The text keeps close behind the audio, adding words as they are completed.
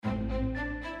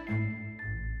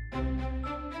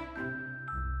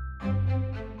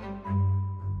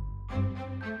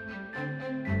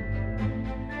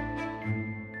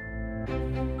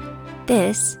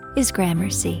This is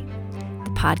Gramercy,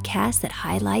 the podcast that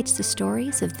highlights the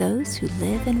stories of those who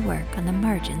live and work on the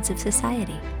margins of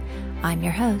society. I'm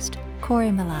your host, Corey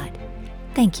Malad.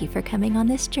 Thank you for coming on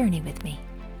this journey with me.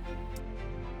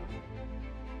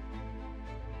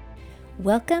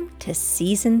 Welcome to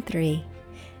Season 3.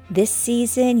 This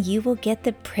season, you will get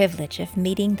the privilege of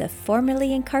meeting the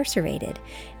formerly incarcerated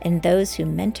and those who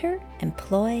mentor,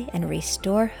 employ, and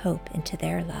restore hope into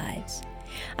their lives.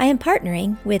 I am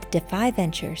partnering with Defy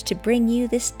Ventures to bring you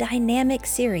this dynamic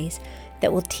series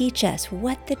that will teach us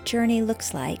what the journey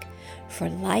looks like for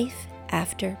life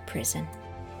after prison.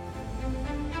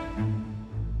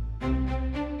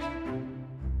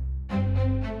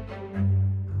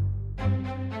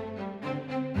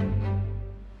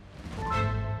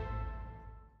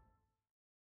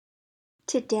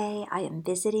 Today, I am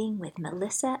visiting with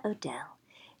Melissa Odell.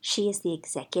 She is the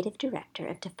Executive Director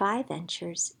of Defy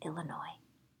Ventures, Illinois.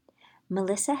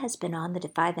 Melissa has been on the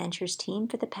Defy Ventures team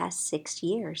for the past 6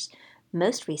 years,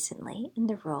 most recently in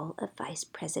the role of Vice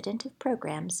President of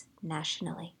Programs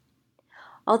nationally.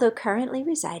 Although currently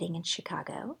residing in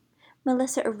Chicago,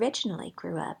 Melissa originally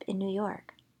grew up in New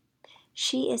York.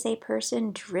 She is a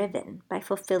person driven by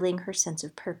fulfilling her sense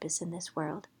of purpose in this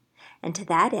world, and to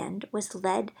that end was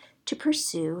led to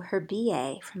pursue her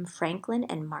BA from Franklin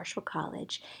and Marshall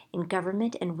College in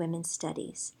Government and Women's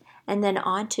Studies, and then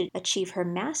on to achieve her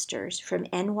master's from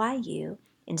NYU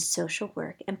in Social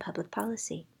Work and Public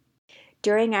Policy.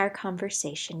 During our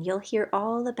conversation, you'll hear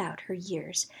all about her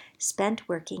years spent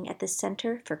working at the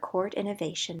Center for Court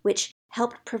Innovation, which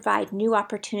helped provide new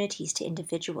opportunities to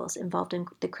individuals involved in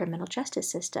the criminal justice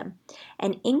system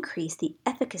and increase the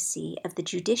efficacy of the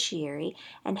judiciary,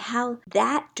 and how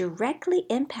that directly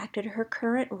impacted her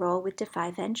current role with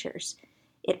Defy Ventures.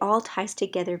 It all ties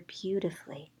together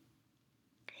beautifully.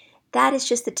 That is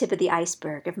just the tip of the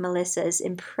iceberg of Melissa's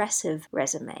impressive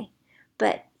resume.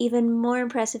 But even more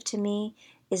impressive to me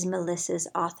is Melissa's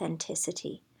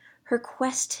authenticity, her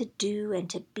quest to do and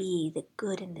to be the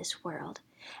good in this world,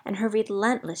 and her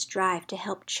relentless drive to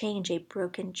help change a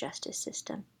broken justice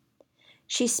system.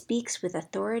 She speaks with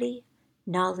authority,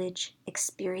 knowledge,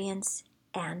 experience,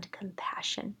 and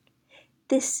compassion.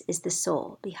 This is the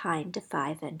soul behind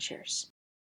Defy Ventures.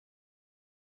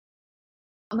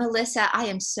 Melissa, I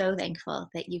am so thankful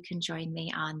that you can join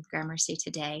me on Gramercy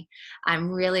today.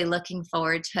 I'm really looking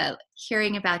forward to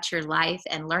hearing about your life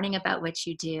and learning about what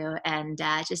you do, and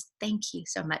just thank you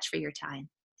so much for your time.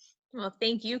 Well,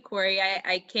 thank you, Corey.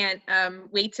 I can't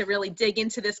wait to really dig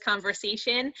into this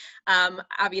conversation.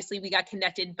 Obviously, we got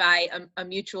connected by a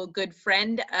mutual good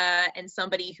friend and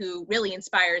somebody who really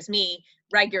inspires me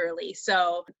regularly.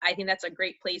 So I think that's a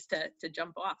great place to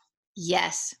jump off.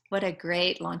 Yes, what a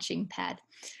great launching pad.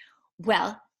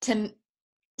 Well, to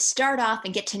start off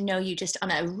and get to know you just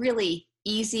on a really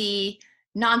easy,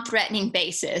 non-threatening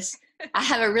basis, I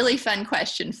have a really fun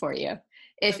question for you.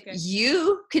 If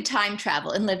you could time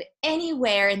travel and live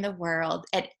anywhere in the world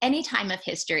at any time of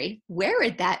history, where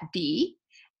would that be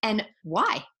and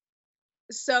why?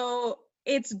 So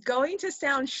it's going to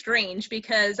sound strange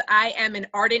because I am an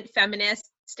ardent feminist,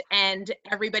 and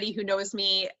everybody who knows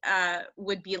me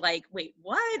would be like, wait,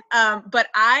 what? But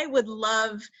I would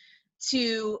love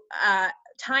to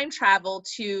time travel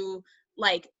to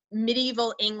like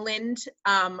medieval England.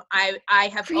 I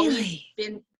have always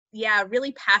been,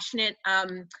 really passionate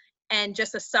and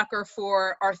just a sucker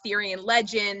for Arthurian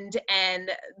legend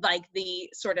and like the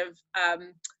sort of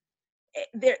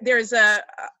there's a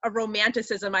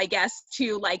romanticism, I guess,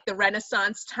 to like the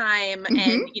Renaissance time. Mm-hmm.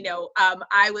 And,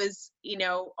 I was,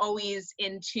 always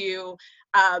into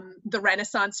the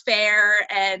Renaissance fair.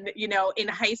 And, in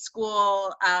high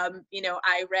school,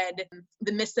 I read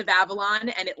The Mists of Avalon,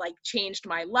 and it like changed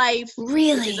my life.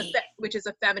 Really? Which is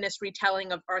a feminist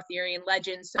retelling of Arthurian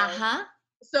legend. So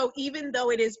So even though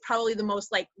it is probably the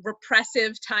most like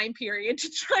repressive time period to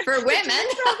try for women,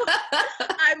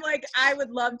 I'm like, I would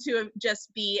love to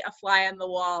just be a fly on the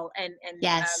wall and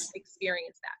yes.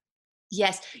 Experience that.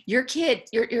 Yes, your kid,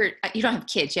 you don't have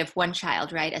kids. You have one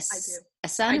child, right? I do. A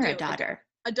son or a daughter?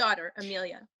 A daughter,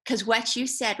 Amelia. Because what you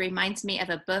said reminds me of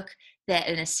a book that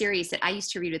in a series that I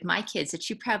used to read with my kids that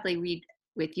you probably read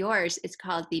with yours. It's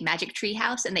called The Magic Tree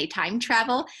House, and they time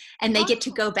travel and they get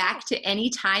to go back to any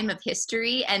time of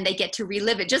history and they get to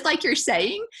relive it, just like you're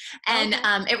saying. And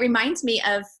it reminds me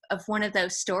of one of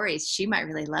those stories. She might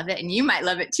really love it, and you might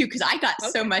love it too, because I got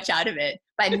so much out of it,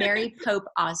 by Mary Pope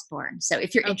Osborne. So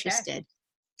if you're interested.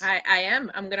 I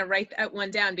am. I'm going to write that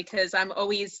one down because I'm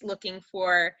always looking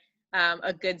for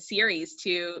a good series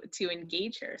to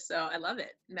engage her. So I love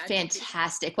it.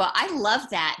 Fantastic. Well, I love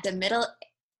that. The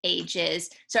ages.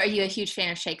 So are you a huge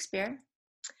fan of Shakespeare?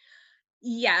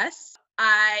 Yes,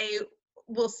 I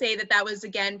will say that that was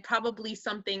again probably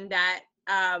something that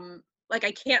like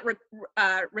I can't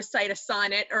recite a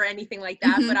sonnet or anything like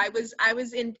that, but Hmm. I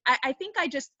was in I think I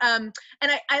just and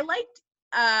I liked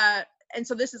and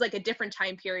so this is like a different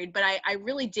time period, but I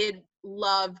really did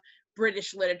love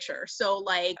British literature. So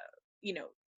like you know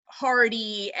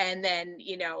Hardy, and then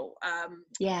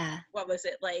Yeah. what was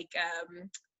it like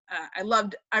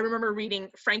I remember reading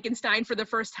Frankenstein for the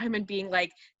first time and being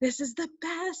like, this is the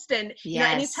best. And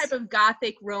any type Yes. of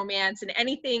gothic romance and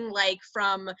anything like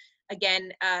from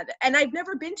again and I've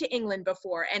never been to England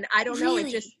before, and I don't know, it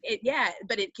just Really? it yeah,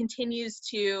 but it continues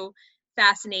to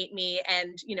fascinate me.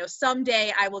 And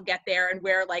someday I will get there and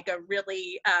wear like a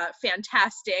really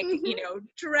fantastic Hmm.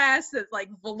 dress that's like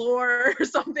velour or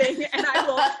something, and I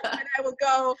will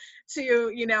go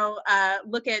to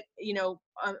look at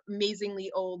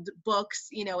amazingly old books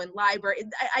in library.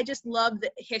 I just love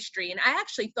the history, and I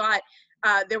actually thought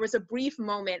there was a brief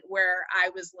moment where I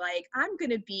was like, I'm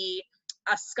going to be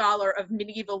a scholar of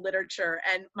medieval literature,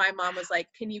 and my mom was like,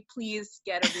 can you please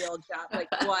get a real job? Like,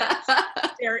 what?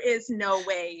 There is no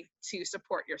way to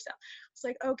support yourself. It's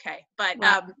like, okay,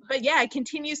 Wow. but yeah, it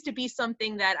continues to be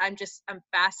something that I'm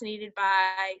fascinated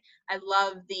by. I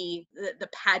love the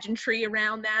pageantry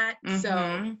around that.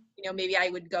 So Hmm. maybe I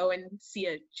would go and see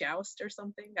a joust or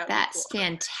something. That would be cool. That's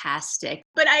fantastic.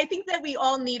 But I think that we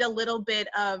all need a little bit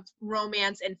of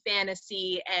romance and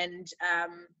fantasy, and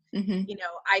Hmm.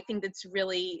 I think that's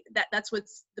really that's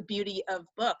what's the beauty of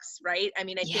books, right? I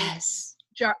mean, I think Yes.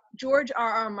 George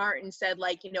R. R. Martin said,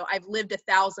 like, I've lived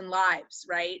 1,000 lives,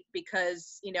 right?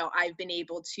 Because, I've been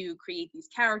able to create these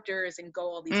characters and go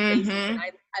all these places. And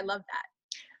Hmm. I love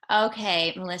that.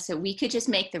 Okay, Melissa, we could just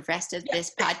make the rest of Yeah.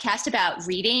 this podcast about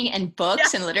reading and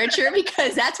books and Yes. literature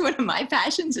because that's one of my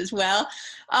passions as well.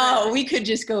 Oh, Right. we could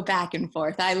just go back and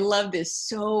forth. I love this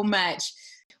so much.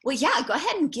 Well, yeah, go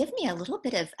ahead and give me a little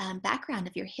bit of background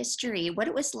of your history, what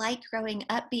it was like growing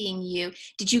up being you.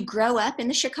 Did you grow up in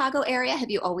the Chicago area? Have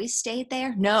you always stayed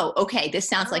there? No. Okay, this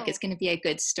sounds like it's Oh, going to be a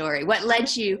good story. What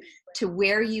led you honestly. to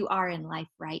where you are in life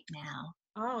right now?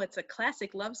 Oh, it's a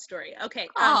classic love story. Okay.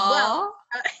 Well,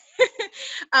 Oh.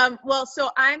 uh, well, so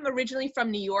I'm originally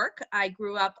from New York. I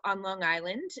grew up on Long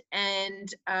Island,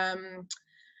 and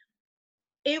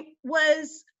it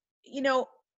was, you know,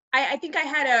 I think I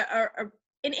had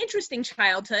an interesting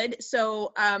childhood.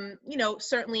 So,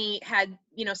 certainly had,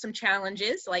 some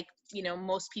challenges, like,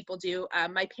 most people do.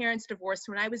 My parents divorced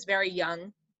when I was very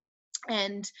young,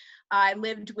 and I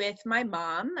lived with my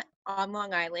mom on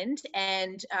Long Island,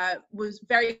 and was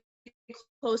very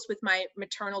close with my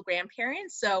maternal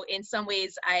grandparents. So in some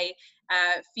ways, I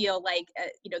feel like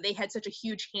they had such a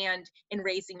huge hand in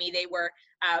raising me. They were,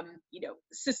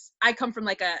 I come from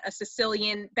like a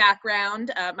Sicilian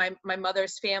background. My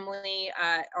mother's family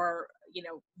are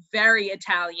very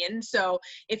Italian. So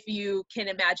if you can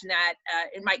imagine that,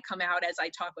 it might come out as I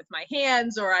talk with my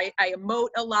hands, or I emote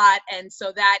a lot, and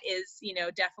so that is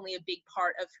definitely a big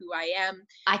part of who I am.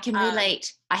 I can Um,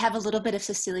 relate. I have a little bit of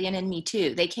Sicilian in me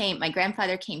too. My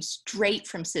grandfather came straight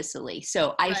from Sicily.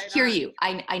 So I right hear on. you.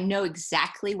 I know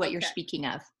exactly what you're Okay. speaking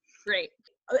of. Great.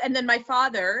 And then my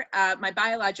father, my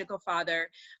biological father,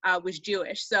 was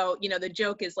Jewish. So, the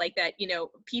joke is like that,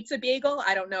 pizza bagel.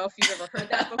 I don't know if you've ever heard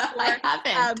that I before.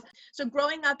 haven't. So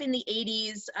growing up in the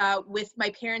 80s, with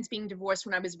my parents being divorced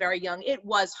when I was very young, it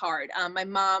was hard. My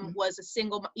mom was a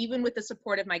single, even with the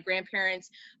support of my grandparents,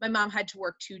 my mom had to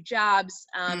work two jobs.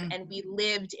 Mm. And we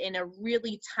lived in a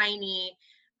really tiny,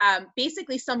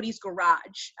 basically somebody's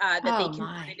garage that they Oh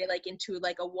converted my. it like into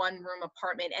like a one-room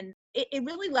apartment, and it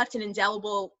really left an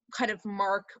indelible kind of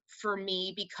mark for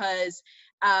me, because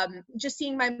just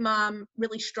seeing my mom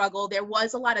really struggle. There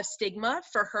was a lot of stigma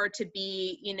for her to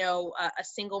be, a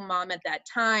single mom at that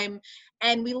time,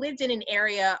 and we lived in an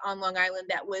area on Long Island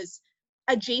that was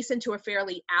adjacent to a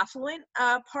fairly affluent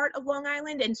part of Long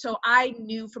Island, and so I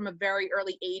knew from a very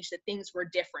early age that things were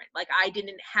different. Like, I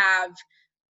didn't have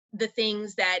the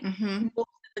things that Mm-hmm. most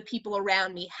of the people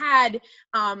around me had,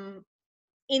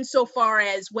 insofar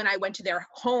as when I went to their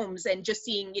homes and just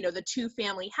seeing, the two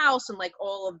family house and like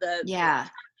all of the Yeah.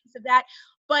 piece of that.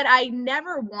 But I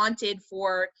never wanted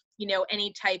for,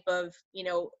 any type of,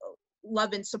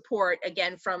 love and support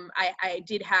again from, I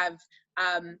did have,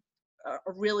 a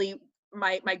really,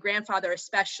 my grandfather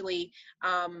especially,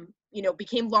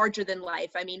 became larger than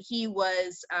life. I mean, he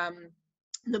was,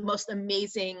 the most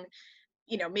amazing,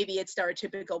 maybe it's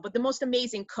stereotypical, but the most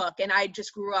amazing cook. And I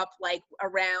just grew up like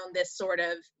around this sort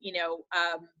of,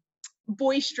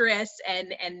 boisterous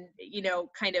and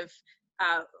kind of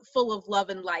full of love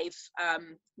and life,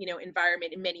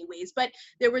 environment in many ways. But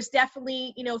there was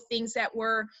definitely, things that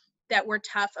were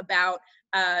tough about,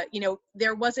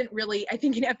 there wasn't really, I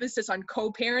think, an emphasis on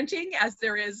co-parenting as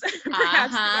there is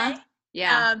perhaps today.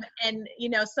 Yeah. And,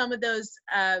 some of those,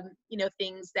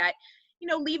 things that,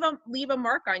 leave a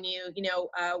mark on you,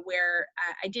 where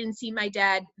I didn't see my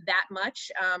dad that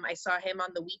much. I saw him on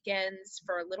the weekends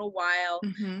for a little while.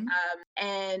 Mm-hmm.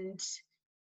 And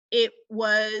it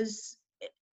was,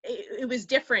 it was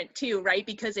different too, right?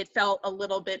 Because it felt a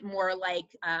little bit more like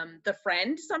the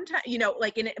friend sometimes,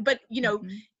 like Mm-hmm.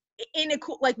 in a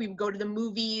cool, like we would go to the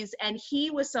movies, and he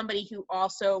was somebody who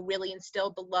also really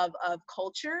instilled the love of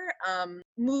culture,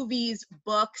 movies,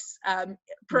 books,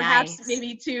 perhaps Nice.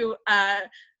 maybe to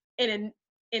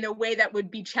in a way that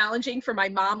would be challenging for my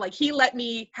mom. Like, he let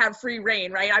me have free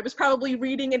reign, right? I was probably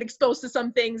reading and exposed to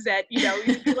some things that,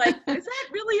 you'd be like, is that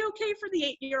really okay for the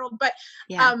 8-year-old? But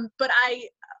Yeah. but I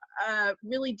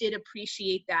really did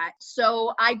appreciate that.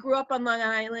 So I grew up on Long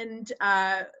Island,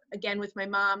 again with my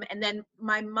mom, and then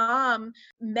my mom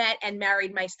met and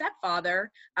married my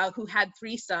stepfather, who had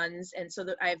 3 sons, and so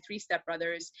I have 3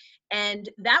 stepbrothers, and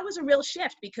that was a real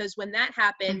shift, because when that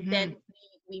happened, Mm-hmm. then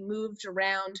we moved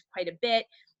around quite a bit,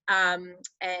 and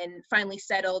finally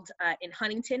settled in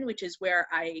Huntington, which is where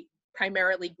I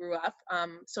primarily grew up.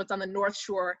 So it's on the North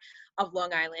Shore of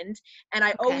Long Island, and I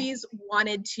Okay. always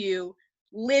wanted to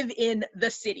live in the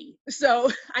city.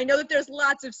 So I know that there's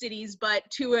lots of cities, but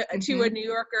to a Mm-hmm. New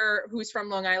Yorker who's from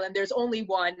Long Island, there's only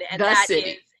one, and The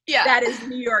city. Yeah. that is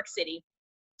New York City.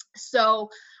 So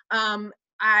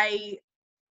I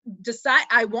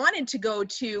wanted to go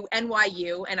to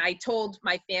NYU, and I told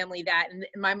my family that, and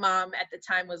my mom at the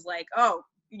time was like, "Oh,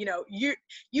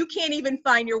 you can't even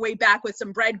find your way back with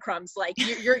some breadcrumbs. Like,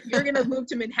 you're gonna move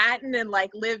to Manhattan and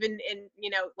like live in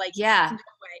like, Yeah. no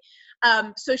way."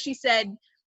 So she said,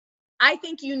 I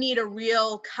think you need a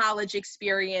real college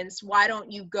experience. Why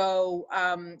don't you go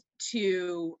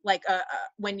to like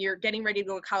when you're getting ready to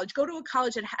go to college, go to a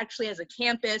college that actually has a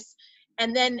campus,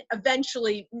 and then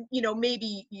eventually,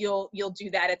 maybe you'll do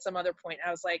that at some other point.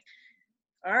 I was like,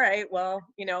 all right, well,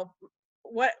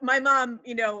 what my mom,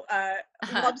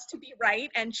 loves to be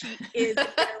right, and she is. Don't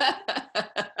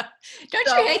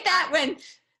So you hate that when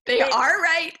they are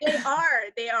right?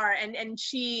 They are, and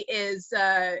she is,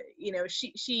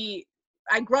 she.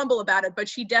 I grumble about it, but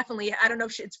she definitely, I don't know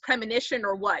if it's premonition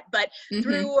or what, but Mm-hmm.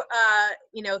 through,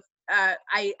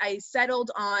 I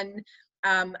settled on,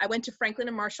 I went to Franklin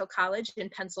and Marshall College in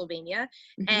Pennsylvania.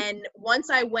 Mm-hmm. And once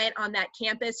I went on that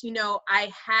campus,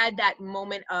 I had that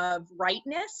moment of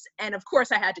rightness. And of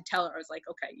course I had to tell her, I was like,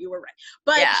 okay, you were right.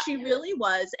 But Yeah. she really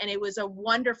was. And it was a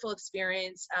wonderful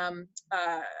experience.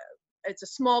 It's a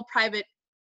small private,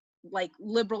 like,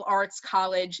 liberal arts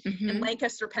college Mm-hmm. in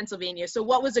Lancaster, Pennsylvania. So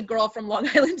what was a girl from Long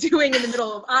Island doing in the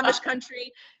middle of Amish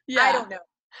country? Yeah. I don't know.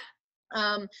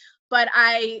 But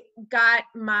I got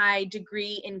my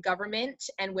degree in government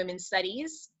and women's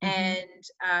studies, Mm-hmm.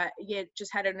 and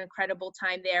just had an incredible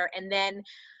time there. And then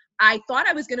I thought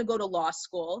I was going to go to law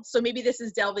school. So maybe this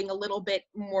is delving a little bit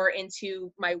more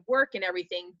into my work and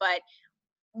everything, but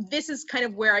this is kind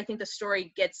of where I think the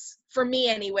story gets, for me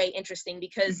anyway, interesting,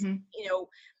 because, Mm-hmm.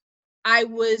 I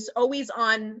was always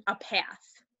on a path,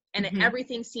 and Mm-hmm.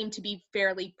 everything seemed to be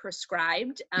fairly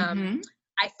prescribed. Mm-hmm.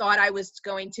 I thought I was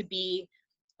going to be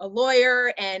a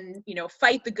lawyer and,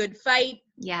 fight the good fight.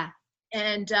 Yeah.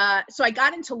 And so I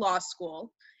got into law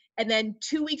school. And then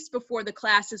 2 weeks before the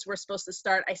classes were supposed to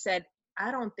start, I said,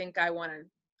 I don't think I want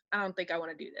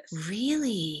to do this.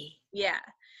 Really? Yeah.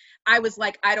 I was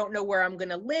like, I don't know where I'm going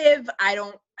to live. I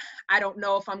don't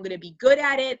know if I'm going to be good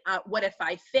at it. What if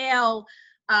I fail?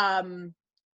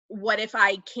 What if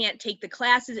I can't take the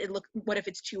classes? What if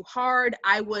it's too hard?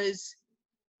 I was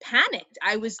panicked.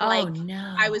 I was like, Oh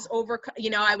no. I was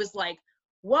I was like,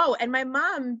 whoa. And my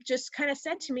mom just kind of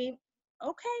said to me,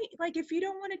 okay, like, if you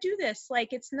don't want to do this,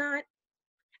 like, it's not.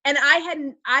 And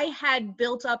I had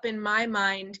built up in my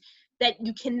mind that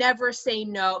you can never say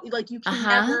no. Like, you can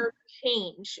Uh-huh. never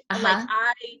change. Like,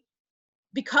 Uh-huh.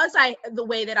 because the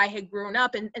way that I had grown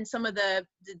up, and some of the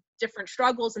different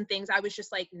struggles and things, I was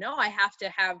just like, no, I have to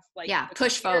have, like, Yeah. the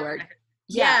Push career, forward.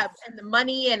 yeah, and the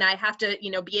money, and I have to,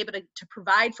 be able to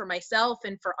provide for myself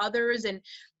and for others. And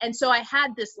so I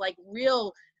had this, like,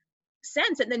 real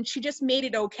sense. And then she just made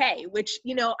it okay, which,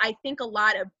 I think a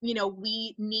lot of,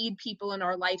 we need people in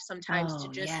our life sometimes to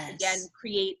Oh, just, yes. again,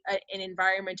 create an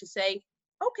environment to say,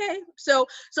 okay. So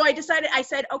I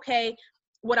said, okay,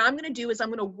 what I'm going to do is I'm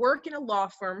going to work in a law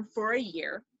firm for a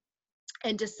year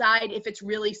and decide if it's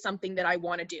really something that I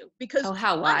want to do. Because Oh,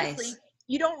 how honestly, wise.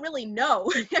 you don't really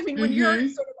know. I mean, when you're Mm-hmm.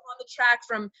 sort of on the track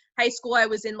from high school. I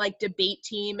was in like debate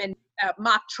team and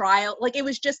mock trial. Like, it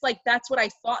was just like, that's what I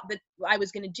thought that I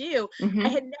was going to do. I Mm-hmm.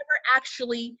 had never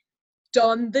actually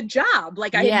done the job.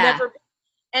 Like, I had Yeah. never.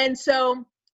 And so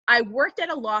I worked at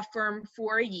a law firm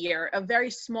for a year, a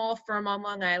very small firm on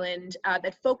Long Island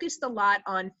that focused a lot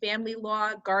on family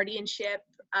law, guardianship,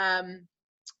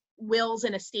 wills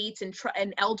and estates,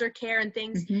 and elder care and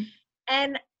things. Mm-hmm.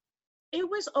 And it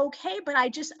was okay, but I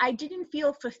didn't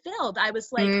feel fulfilled. I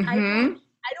was like, Mm-hmm.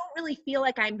 I don't really feel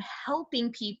like I'm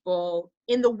helping people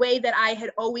in the way that I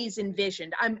had always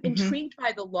envisioned. I'm Mm-hmm. intrigued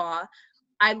by the law.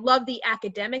 I love the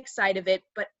academic side of it,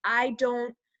 but I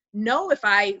don't know if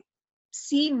I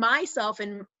see myself,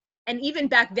 and even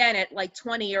back then at like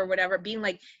 20 or whatever, being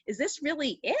like, is this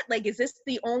really it? Like, is this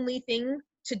the only thing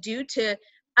to do?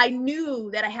 I knew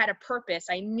that I had a purpose.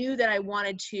 I knew that I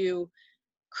wanted to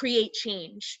create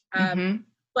change. Mm-hmm.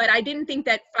 But I didn't think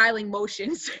that filing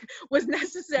motions was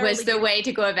necessarily Was the way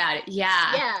to go about it.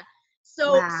 Yeah. yeah.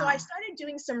 So I Wow. started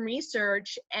doing some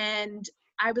research, and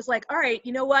I was like, all right,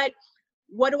 you know what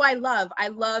do I love? I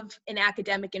love an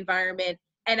academic environment.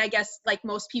 And I guess, like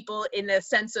most people, in the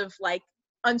sense of like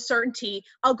uncertainty,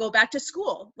 I'll go back to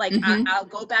school. Like, Mm-hmm. I'll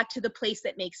go back to the place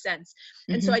that makes sense.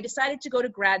 And so Mm-hmm. I decided to go to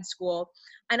grad school,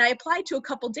 and I applied to a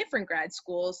couple different grad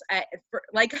schools.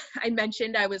 Like I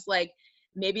mentioned, I was like,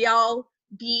 maybe I'll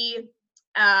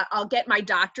get my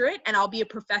doctorate and I'll be a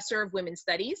professor of women's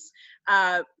studies.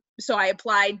 So I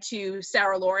applied to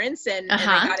Sarah Lawrence, and I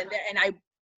Uh-huh. got in there, and I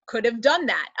could have done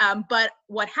that. But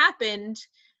what happened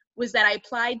was that I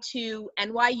applied to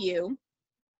NYU,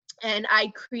 and I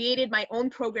created my own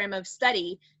program of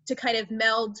study to kind of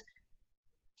meld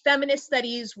feminist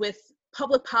studies with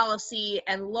public policy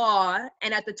and law.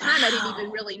 And at the time, I didn't even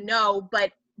Wow. really know,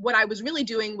 but what I was really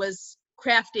doing was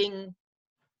crafting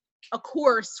a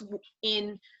course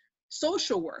in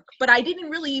social work. But I didn't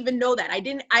really even know that. I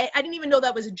didn't even know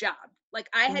that was a job. Like,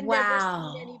 I had never seen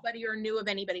Wow. anybody or knew of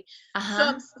anybody. So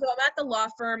Uh-huh. I'm at the law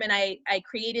firm, and I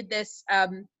created this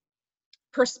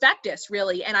prospectus,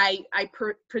 really, and I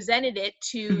presented it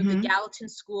to the Mm-hmm. Gallatin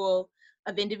School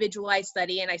of Individualized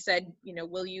Study, and I said,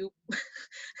 will you,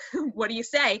 what do you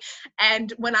say?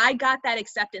 And when I got that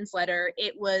acceptance letter,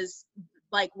 it was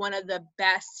like one of the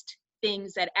best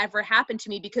things that ever happened to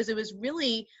me, because it was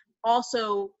really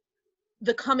also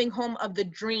the coming home of the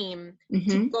dream to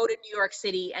Mm-hmm. go to New York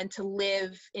City and to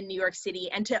live in New York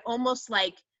City and to almost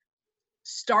like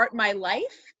start my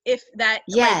life, if that,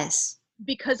 like, Yes.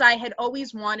 because I had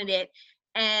always wanted it.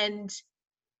 And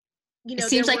It there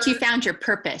seems like you were, found your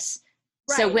purpose.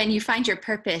 So right. when you find your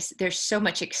purpose, there's so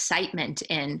much excitement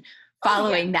in Oh yeah.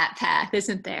 following that path,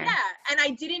 isn't there? Yeah. And I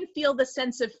didn't feel the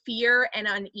sense of fear and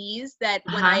unease that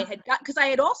when I Uh-huh. had because I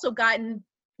had also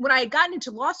when I had gotten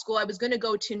into law school, I was going to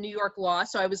go to New York law.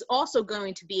 So I was also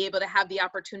going to be able to have the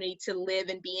opportunity to live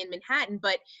and be in Manhattan.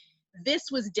 But this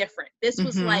was different. This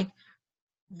was Mm-hmm. like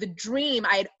the dream.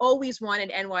 I had always wanted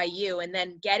NYU, and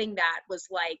then getting that was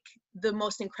like the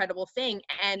most incredible thing.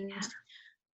 And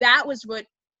that was what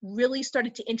really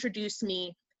started to introduce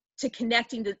me to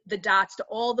connecting the dots to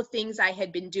all the things I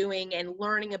had been doing and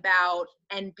learning about,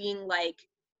 and being like,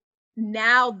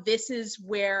 now this is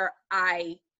where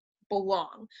I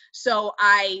belong.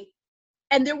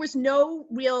 And there was no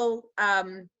real,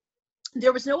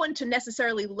 there was no one to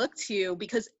necessarily look to,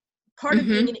 because part of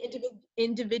being Mm-hmm. an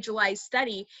individualized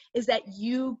study is that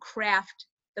you craft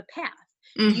the path.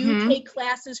 You Mm-hmm. take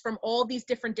classes from all these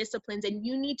different disciplines, and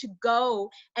you need to go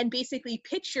and basically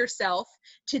pitch yourself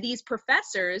to these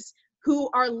professors who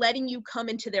are letting you come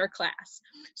into their class.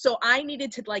 So I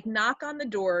needed to like knock on the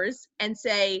doors and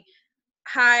say,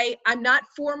 hi, I'm not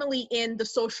formally in the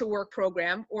social work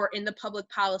program or in the public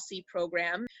policy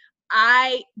program.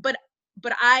 But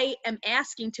I am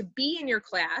asking to be in your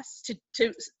class,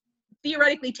 to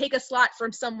theoretically take a slot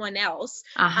from someone else.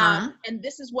 Uh-huh. And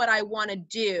this is what I want to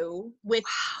do with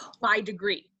Wow. my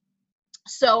degree.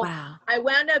 So Wow. I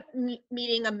wound up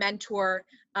meeting a mentor,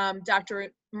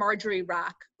 Dr. Marjorie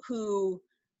Rock, who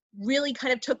really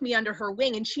kind of took me under her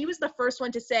wing. And she was the first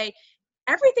one to say,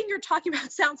 everything you're talking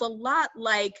about sounds a lot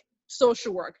like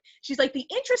social work. She's like, the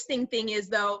interesting thing is,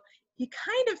 though, you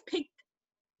kind of picked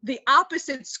the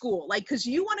opposite school, like, because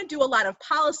you want to do a lot of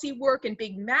policy work and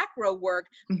big macro work.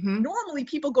 Mm-hmm. Normally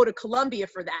people go to Columbia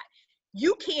for that.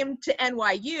 You came to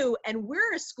NYU, and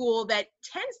we're a school that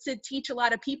tends to teach a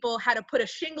lot of people how to put a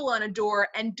shingle on a door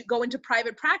and to go into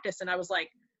private practice. And I was like,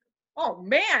 oh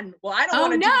man, well, I don't Oh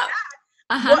want to do no.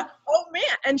 that. Uh-huh. What? Oh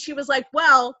man. And she was like,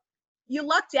 well, you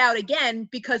lucked out again,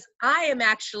 because I am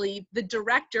actually the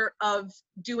director of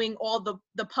doing all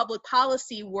the public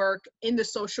policy work in the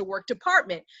social work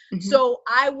department. Mm-hmm. So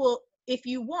if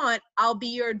you want, I'll be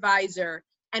your advisor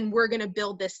and we're going to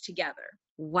build this together.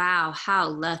 Wow, how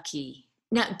lucky.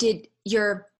 Now, did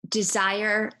your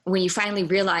desire, when you finally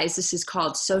realized this is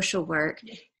called social work,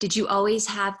 did you always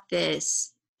have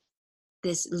this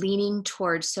leaning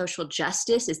towards social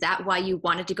justice? Is that why you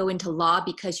wanted to go into law,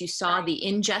 because you saw Right. the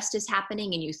injustice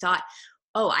happening and you thought,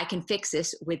 oh, I can fix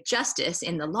this with justice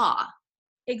in the law?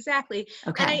 Exactly.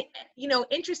 Okay. And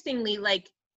interestingly, like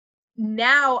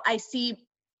now I see,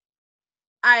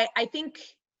 I think,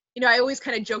 I always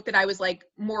kind of joke that I was like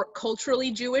more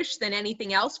culturally Jewish than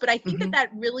anything else, but I think Mm-hmm. that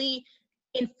really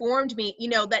informed me,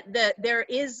 that there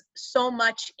is so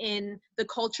much in the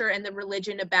culture and the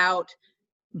religion about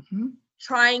Mm-hmm.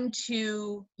 trying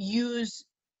to use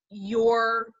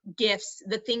your gifts,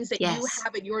 the things that you Yes.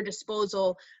 have at your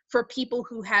disposal for people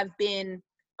who have been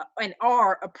and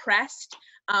are oppressed,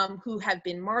 who have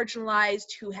been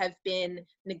marginalized, who have been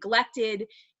neglected.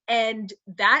 And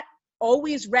that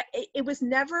always, it was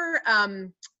never,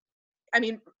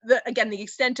 again, the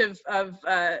extent of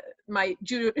my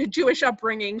Jewish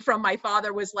upbringing from my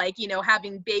father was like,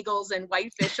 having bagels and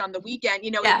whitefish on the weekend.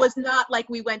 Yeah. It was not like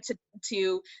we went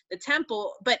to the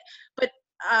temple, but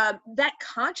that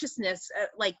consciousness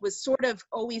like was sort of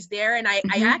always there. And I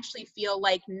Mm-hmm. actually feel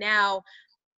like now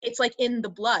it's like in the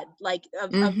blood, like of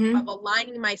Mm-hmm.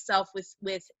 aligning myself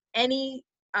with any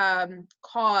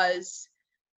cause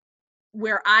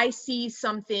where I see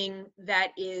something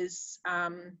that is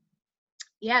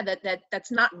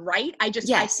that's not right. I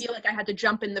Yes. feel like I had to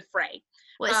jump in the fray.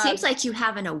 Well, it seems um like you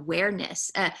have an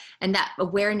awareness, and that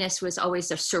awareness was always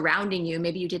surrounding you.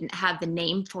 Maybe you didn't have the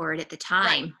name for it at the right,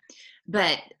 time, but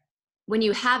right. when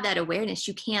you have that awareness,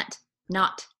 you can't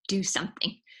not do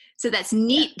something. So that's Yeah,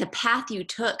 neat. The path you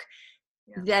took,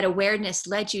 yeah, that awareness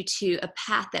led you to a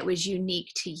path that was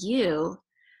unique to you.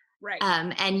 right.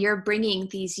 And you're bringing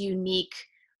these unique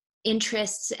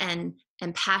interests and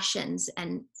passions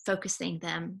and focusing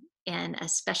them in a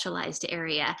specialized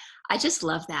area. I just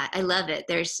love that. I love it.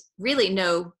 There's really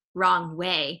no wrong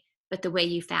way, but the way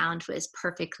you found was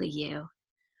perfectly you.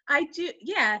 I do.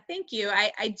 Yeah, thank you.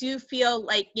 I do feel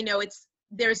like,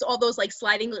 there's all those like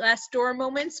sliding glass door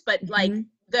moments, but like Mm-hmm.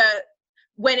 the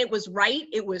when it was right,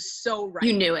 it was so You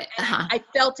right. knew it. And Uh-huh. I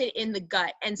felt it in the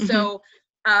gut. And Mm-hmm.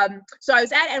 so I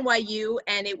was at NYU,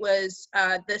 and it was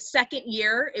the second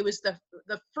year. It was the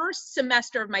first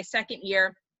semester of my second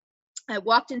year. I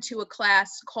walked into a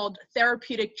class called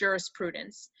Therapeutic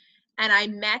Jurisprudence, and I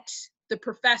met the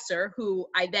professor, who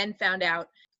I then found out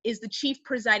is the chief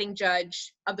presiding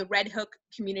judge of the Red Hook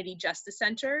Community Justice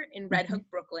Center in Red Mm-hmm. Hook,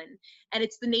 Brooklyn. And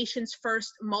it's the nation's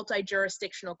first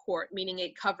multi-jurisdictional court, meaning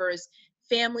it covers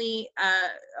family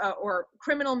or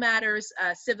criminal matters,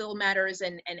 civil matters,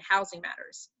 and housing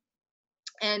matters.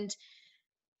 And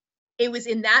it was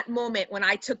in that moment when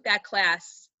I took that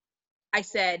class, I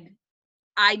said,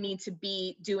 I need to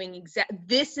be doing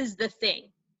this is the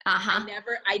thing. Uh-huh.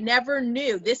 I never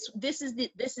knew this is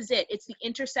it. It's the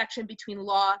intersection between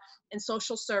law and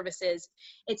social services.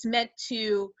 It's meant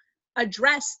to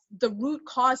address the root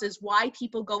causes why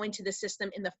people go into the system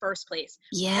in the first place.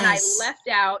 And I Yes. left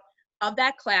out of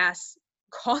that class,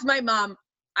 called my mom.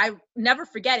 I never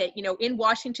forget it, in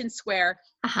Washington Square.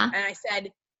 Uh-huh. And I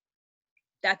said,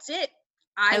 that's it.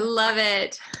 I I love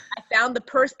it. found the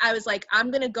person. I was like, I'm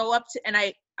going to go up to, and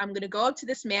I'm going to go up to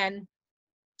this man,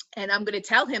 and I'm going to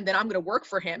tell him that I'm going to work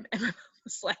for him. And my mom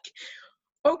was like,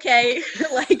 okay,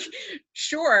 like,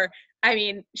 sure. I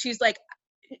mean, she's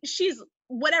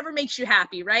whatever makes you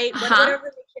happy, right? Uh-huh. Whatever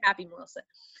makes you happy, Melissa.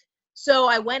 So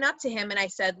I went up to him and I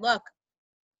said, look,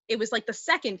 it was like the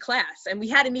second class and we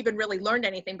hadn't even really learned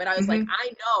anything, but I was like, Mm-hmm.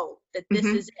 I know that this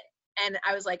Mm-hmm. is it. And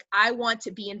I was like, I want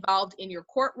to be involved in your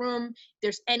courtroom. If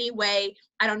there's any way,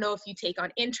 I don't know if you take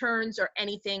on interns or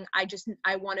anything.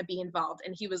 I want to be involved.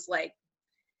 And he was like,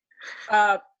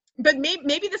 but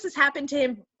maybe this has happened to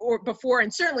him or before.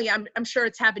 And certainly I'm sure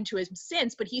it's happened to him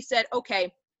since, but he said,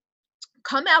 okay,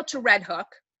 come out to Red Hook.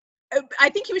 I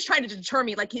think he was trying to deter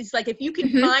me. Like, he's like, if you can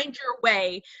Mm-hmm. find your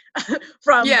way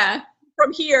from Yeah.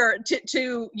 here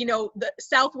to the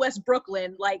Southwest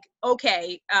Brooklyn, like,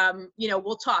 okay,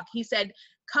 we'll talk. He said,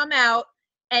 come out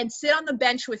and sit on the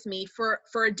bench with me for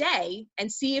a day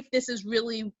and see if this is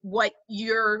really what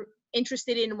you're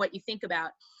interested in and what you think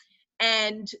about.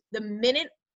 And the minute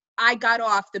I got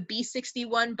off the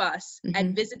B61 bus at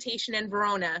Mm-hmm. Visitation in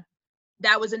Verona,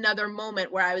 that was another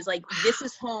moment where I was like, this Wow.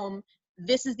 is home.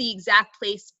 This is the exact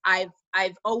place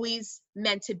I've always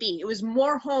meant to be. It was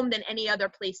more home than any other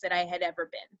place that I had ever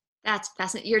been. That's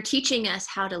fascinating. You're teaching us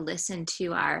how to listen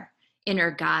to our inner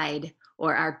guide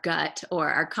or our gut or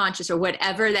our conscious or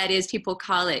whatever that is people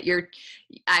call it.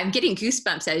 I'm getting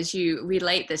goosebumps as you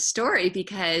relate this story,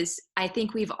 because I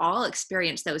think we've all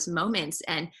experienced those moments,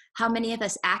 and how many of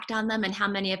us act on them and how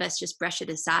many of us just brush it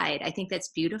aside. I think that's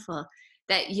beautiful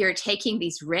that you're taking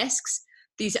these risks,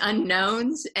 these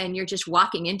unknowns, and you're just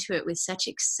walking into it with such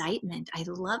excitement. I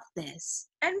love this.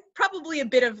 And probably a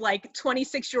bit of like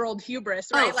 26-year-old hubris,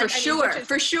 Oh, right? for Like, I mean, sure. which is,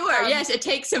 For sure. Yes, it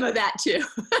takes some of that too.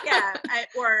 yeah,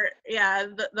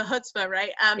 the chutzpah,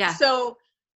 right? Yeah. So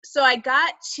I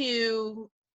got to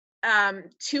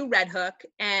Red Hook,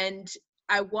 and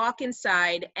I walk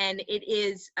inside, and it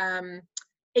is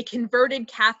a converted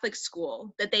Catholic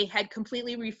school that they had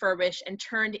completely refurbished and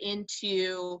turned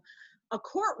into a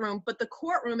courtroom, but the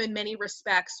courtroom in many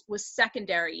respects was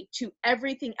secondary to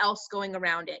everything else going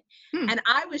around it. Hmm. And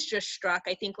I was just struck,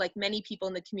 I think like many people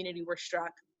in the community were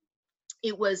struck.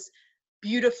 It was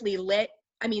beautifully lit.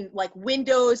 I mean, like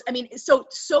windows. I mean, so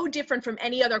different from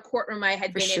any other courtroom I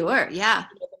had For been in. sure, yeah.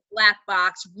 You know, the black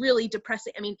box, really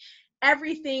depressing. I mean,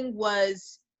 everything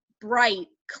was bright,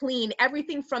 clean.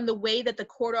 Everything from the way that the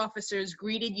court officers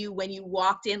greeted you when you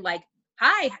walked in, like,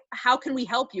 "Hi, how can we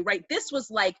help you?" Right? This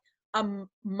was like a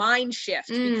mind shift,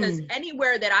 because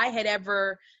anywhere that I had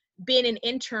ever been and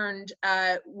interned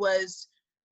was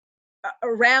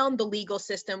around the legal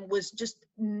system was just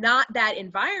not that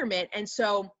environment. And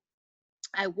so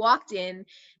I walked in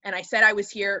and I said I was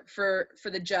here for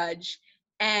the judge,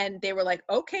 and they were like,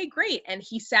 "Okay, great." And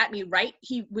he sat me right,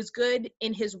 he was good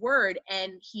in his word,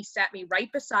 and he sat me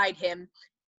right beside him.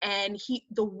 And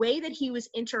the way that he was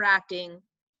interacting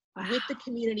with the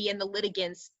community and the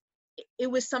litigants, it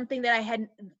was something that I had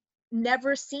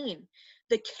never seen.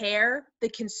 The care, the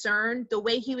concern, the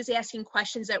way he was asking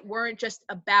questions that weren't just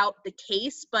about the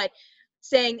case, but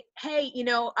saying, "Hey,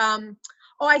 oh,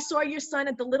 I saw your son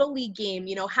at the Little League game.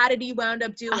 How did he wound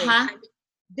up doing?" Uh-huh. I mean,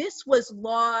 this was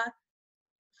law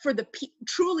for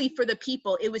truly for the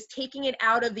people. It was taking it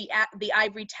out of the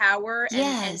ivory tower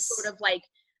and sort of like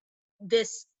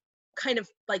this kind of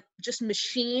like just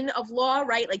machine of law,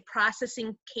 right? Like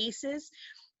processing cases.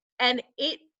 And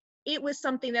it was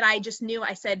something that I just knew.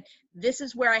 I said, this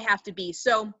is where I have to be.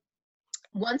 So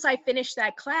once I finished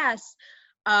that class,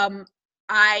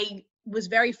 I was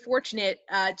very fortunate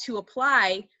to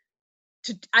apply.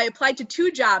 I applied to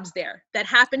 2 jobs there that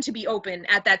happened to be open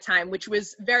at that time, which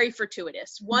was very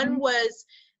fortuitous. One was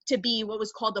to be what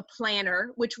was called a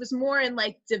planner, which was more in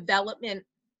like development.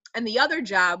 And the other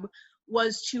job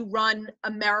was to run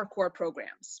AmeriCorps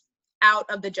programs out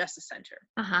of the Justice Center.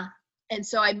 Uh-huh. And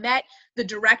so I met the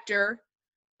director,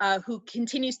 who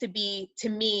continues to be, to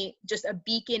me, just a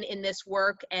beacon in this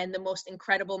work and the most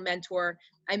incredible mentor.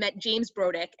 I met James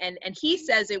Brodick, and he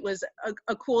says it was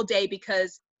a cool day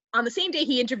because on the same day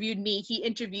he interviewed me, he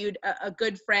interviewed a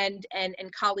good friend and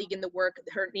colleague in the work.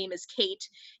 Her name is Kate.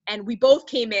 And we both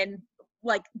came in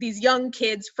like these young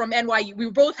kids from NYU. We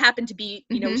both happened to be,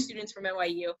 students from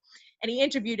NYU. And he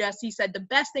interviewed us. He said, "The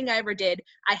best thing I ever did,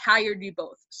 I hired you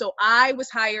both." So I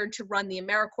was hired to run the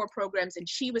AmeriCorps programs, and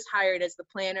she was hired as the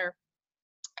planner.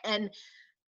 And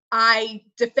I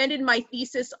defended my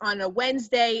thesis on a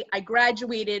Wednesday. I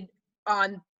graduated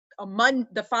on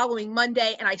the following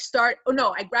Monday, and I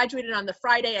graduated on the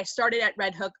Friday. I started at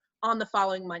Red Hook on the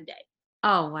following Monday.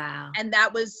 Oh, wow. And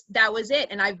that was it.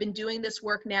 And I've been doing this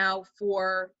work now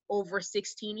for over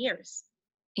 16 years.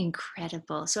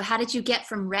 Incredible. So how did you get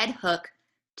from Red Hook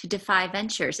to Defy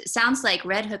Ventures? It sounds like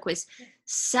Red Hook was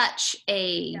such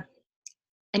an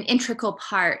integral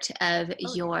part of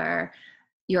your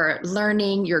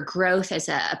learning, your growth as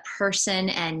a person,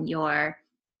 and your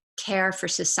care for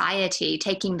society,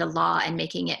 taking the law and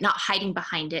making it, not hiding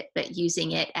behind it, but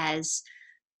using it as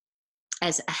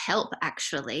a help,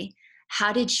 actually.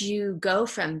 How did you go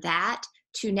from that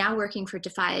to now working for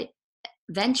Defy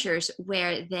Ventures,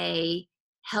 where they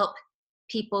help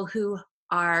people who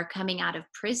are coming out of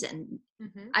prison?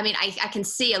 I mean, I can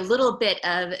see a little bit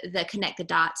of the connect the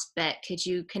dots, but could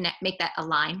you make that a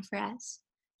line for us?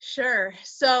 Sure.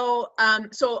 So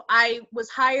I was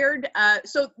hired.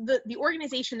 So the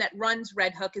organization that runs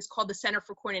Red Hook is called the Center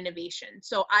for Court Innovation.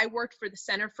 So I worked for the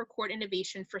Center for Court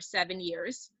Innovation for 7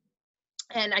 years,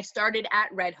 and I started at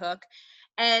Red Hook.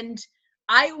 And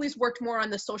I always worked more on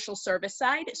the social service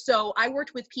side. So I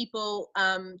worked with people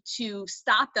to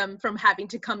stop them from having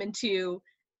to come into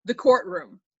the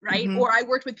courtroom, right? Or I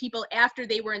worked with people after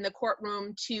they were in the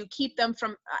courtroom to keep them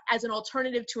from, as an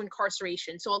alternative to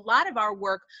incarceration. So a lot of our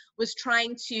work was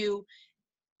trying to,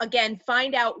 again,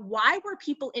 find out why were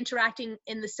people interacting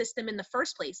in the system in the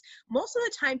first place. Most of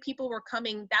the time people were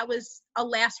coming, that was a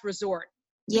last resort.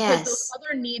 Because those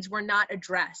other needs were not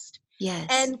addressed. Yes.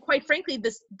 And quite frankly,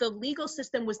 the legal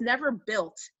system was never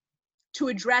built to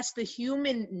address the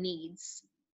human needs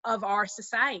of our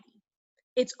society.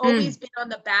 It's always been on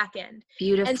the back end. And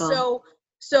Beautiful.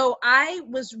 so I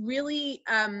was really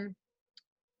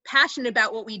passionate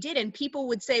about what we did, and people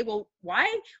would say, well, why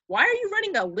are you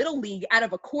running a little league out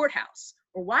of a courthouse?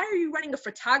 Or why are you running a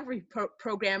photography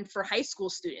program for high school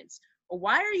students? Or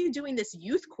why are you doing this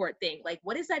youth court thing? Like,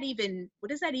 what does that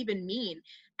even mean?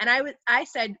 And I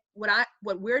said, what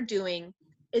we're doing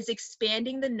is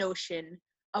expanding the notion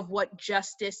of what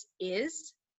justice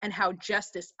is and how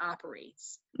justice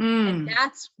operates. And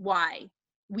that's why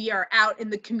we are out in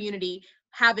the community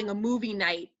having a movie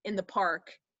night in the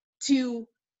park to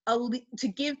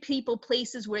give people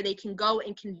places where they can go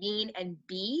and convene and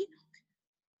be,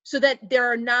 so that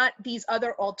there are not these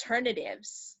other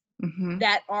alternatives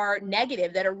that are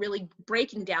negative, that are really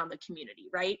breaking down the community,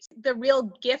 right? The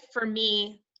real gift for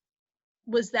me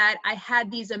was that I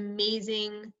had these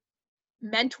amazing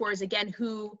mentors, again,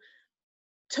 who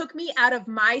took me out of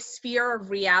my sphere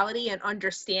of reality and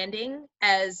understanding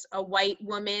as a white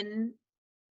woman,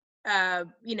 of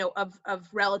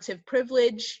relative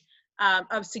privilege,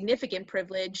 of significant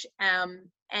privilege,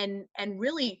 and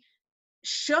really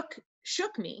shook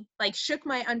me, like shook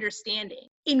my understanding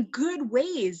in good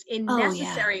ways, in Oh, yeah.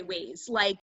 necessary ways.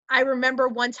 Like, I remember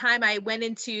one time I went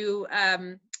into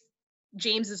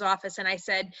James's office and I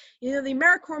said, the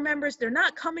AmeriCorps members, they're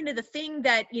not coming to the thing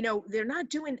that, they're not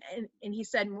doing. And he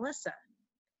said, Melissa,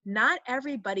 not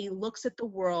everybody looks at the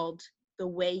world the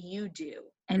way you do,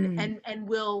 and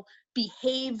will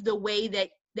behave the way that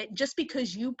just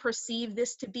because you perceive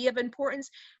this to be of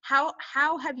importance,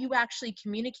 how have you actually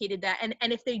communicated that?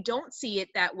 And if they don't see it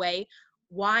that way,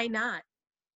 why not?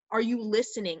 Are you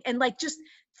listening? And like, just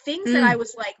things that I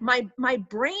was like, my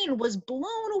brain was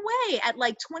blown away at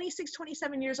like 26,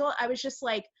 27 years old. I was just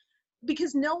like,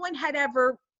 because no one had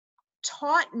ever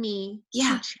taught me to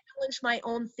challenge my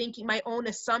own thinking, my own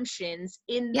assumptions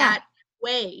in that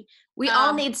way. We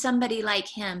all need somebody like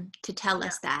him to tell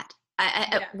us that.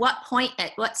 At what point,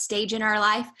 at what stage in our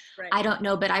life, I don't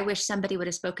know, but I wish somebody would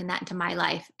have spoken that into my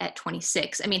life at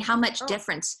 26. I mean, how much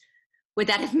difference would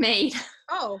that have made?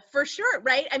 Oh, for sure,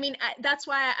 right? I mean, that's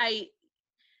why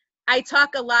I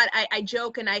talk a lot. I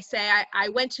joke and I say I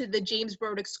went to the James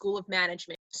Broderick School of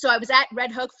Management. So I was at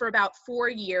Red Hook for about 4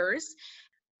 years.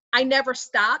 I never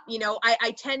stopped.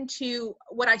 I tend to,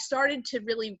 what I started to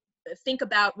really think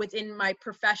about within my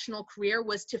professional career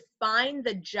was to find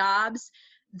the jobs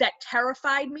that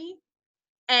terrified me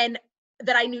and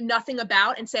that I knew nothing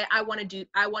about, and say, I want to do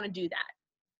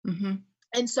that.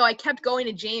 And so I kept going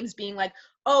to James being like,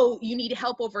 oh, you need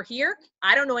help over here?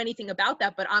 I don't know anything about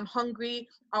that, but I'm hungry.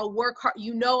 I'll work hard.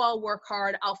 I'll work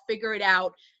hard. I'll figure it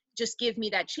out. Just give me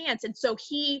that chance. And so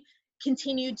he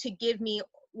continued to give me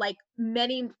like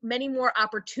many, many more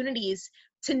opportunities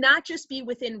to not just be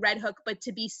within Red Hook, but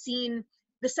to be seen.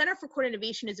 The Center for Court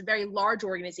Innovation is a very large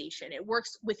organization. It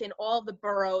works within all the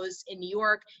boroughs in New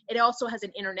York. It also has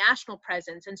an international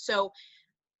presence. And so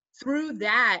through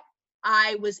that,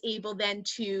 I was able then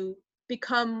to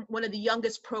become one of the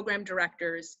youngest program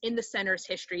directors in the center's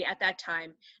history at that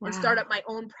time, and start up my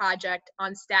own project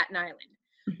on Staten Island.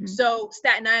 So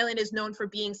Staten Island is known for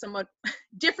being somewhat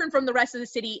different from the rest of the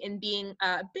city in being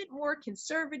a bit more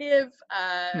conservative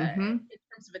in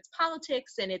terms of its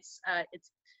politics and its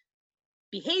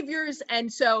behaviors.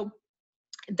 And so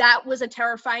that was a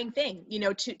terrifying thing,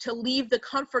 to leave the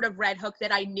comfort of Red Hook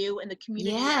that I knew and the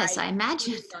community. Yes, I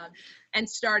imagine. Loved, and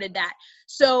started that.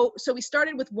 So we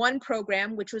started with one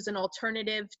program, which was an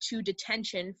alternative to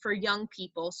detention for young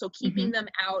people. So keeping them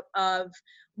out of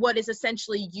what is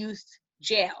essentially youth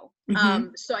jail.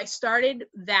 So I started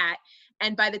that.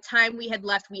 And by the time we had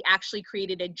left, we actually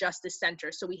created a justice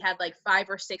center. So we had like 5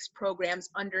 or 6 programs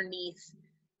underneath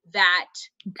that.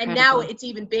 Incredible. And now it's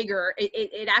even bigger.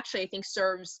 It actually, I think,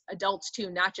 serves adults too,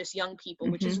 not just young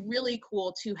people, which is really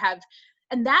cool to have.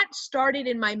 And that started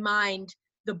in my mind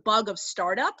the bug of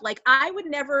startup. Like, I would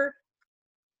never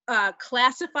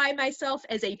classify myself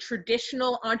as a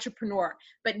traditional entrepreneur,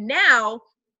 but now,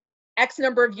 X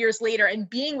number of years later, and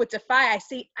being with Defy,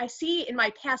 I see in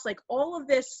my past like all of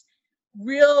this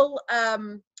real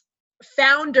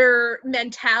founder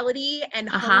mentality and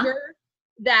hunger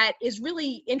that is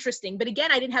really interesting. But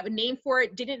again, I didn't have a name for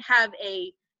it,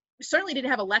 certainly didn't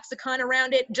have a lexicon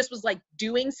around it, just was like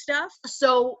doing stuff.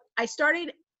 So I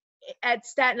started at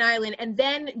Staten Island, and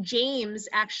then James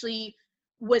actually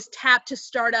was tapped to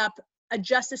start up a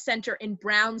justice center in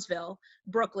Brownsville,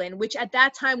 Brooklyn, which at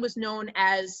that time was known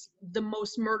as the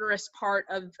most murderous part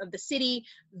of the city,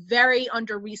 very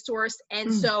under-resourced.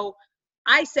 And so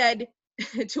I said,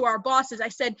 to our bosses, I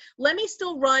said, let me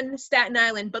still run Staten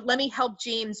Island, but let me help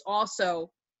James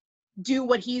also do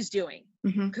what he's doing.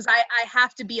 Because I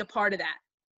have to be a part of that,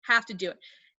 have to do it.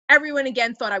 Everyone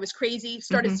again thought I was crazy,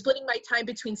 started splitting my time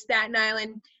between Staten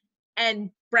Island and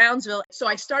Brownsville. So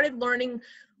I started learning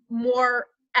more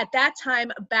at that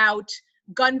time about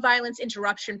gun violence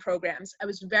interruption programs. I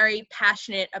was very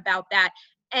passionate about that.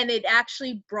 And it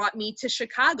actually brought me to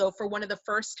Chicago for one of the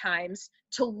first times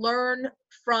to learn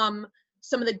from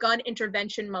some of the gun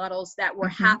intervention models that were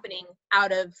happening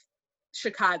out of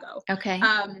Chicago,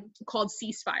 called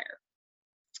Ceasefire.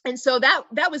 And so that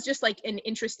was just like an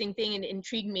interesting thing and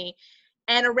intrigued me.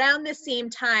 And around the same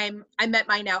time, I met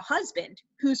my now husband,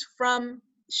 who's from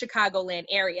Chicagoland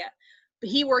area, but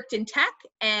he worked in tech.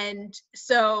 And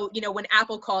so, you know, when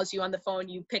Apple calls you on the phone,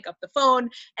 you pick up the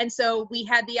phone. And so we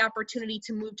had the opportunity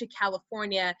to move to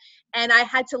California, and I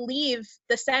had to leave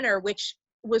the center, which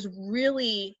was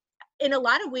really, in a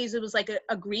lot of ways, it was like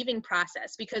a grieving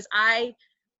process, because I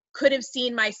could have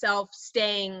seen myself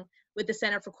staying with the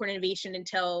Center for Court Innovation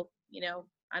until, you know,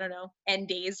 I don't know, end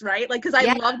days, right? Like, because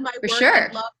I loved my work. Sure.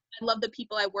 I love the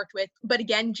people I worked with. But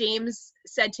again, James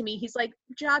said to me, he's like,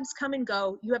 jobs come and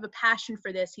go. You have a passion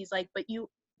for this. He's like, but you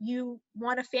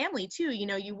want a family too. You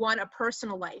know, you want a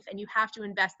personal life, and you have to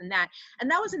invest in that. And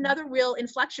that was another real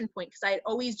inflection point, because I had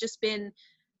always just been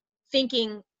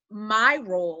thinking my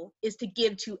role is to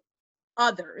give to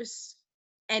others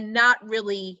and not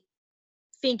really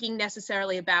thinking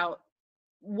necessarily about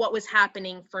what was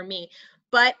happening for me.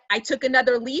 But I took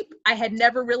another leap. I had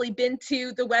never really been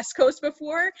to the West Coast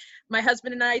before. My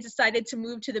husband and I decided to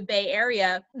move to the Bay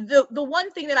Area. The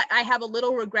one thing that I have a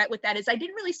little regret with that is I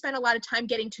didn't really spend a lot of time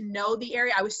getting to know the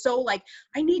area. I was so like,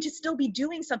 I need to still be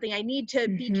doing something. I need to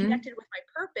be connected with my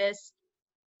purpose.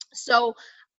 So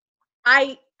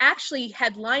I actually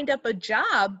had lined up a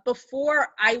job before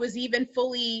I was even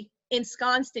fully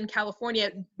ensconced in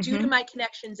California. Due to my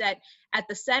connections at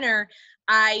the center,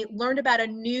 I learned about a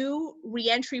new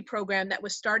reentry program that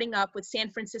was starting up with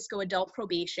San Francisco Adult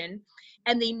Probation,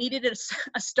 and they needed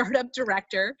a startup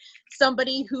director,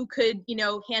 somebody who could, you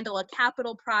know, handle a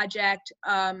capital project.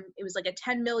 It was like a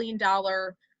 $10 million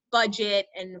budget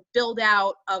and build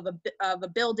out of a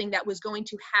building that was going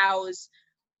to house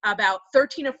about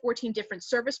 13 or 14 different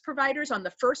service providers on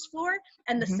the first floor,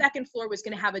 and the second floor was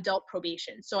going to have adult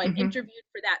probation. So I interviewed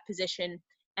for that position,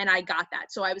 and I got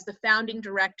that. So I was the founding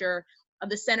director of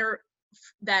the Center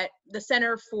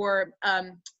for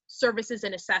Services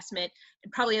and Assessment.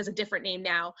 It probably has a different name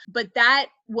now, but that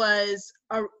was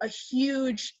a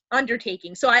huge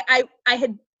undertaking. So I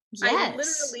had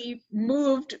literally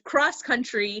moved cross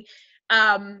country.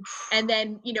 And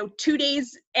then, you know, 2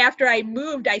 days after I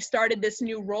moved, I started this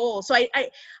new role. So I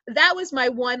that was my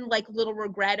one like little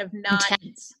regret of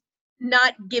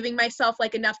not giving myself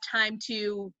like enough time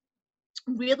to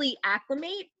really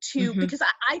acclimate to, because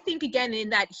I think again, in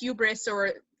that hubris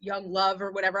or young love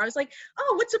or whatever, I was like,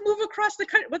 oh, what's a move across the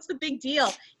country? What's the big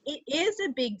deal? It is a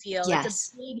big deal. Yes.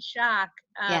 It's a big shock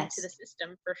to the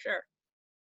system for sure.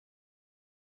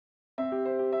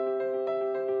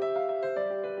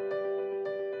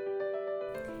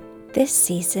 This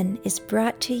season is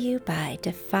brought to you by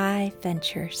Defy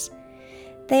Ventures.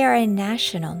 They are a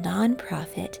national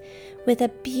nonprofit with a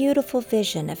beautiful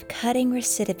vision of cutting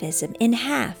recidivism in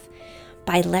half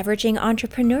by leveraging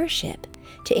entrepreneurship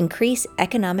to increase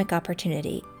economic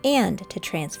opportunity and to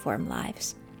transform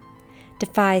lives.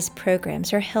 Defy's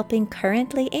programs are helping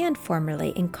currently and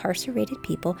formerly incarcerated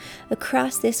people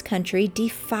across this country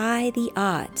defy the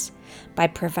odds by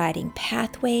providing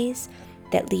pathways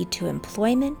that lead to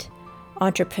employment,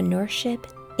 entrepreneurship,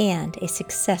 and a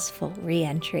successful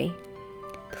reentry.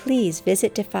 Please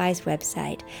visit Defy's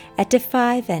website at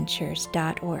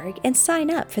defyventures.org and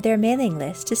sign up for their mailing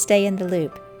list to stay in the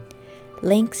loop.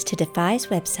 Links to Defy's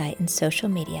website and social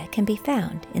media can be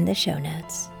found in the show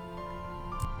notes.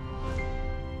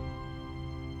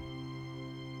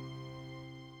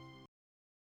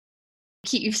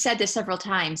 You've said this several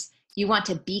times. You want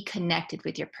to be connected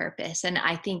with your purpose. And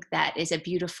I think that is a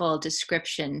beautiful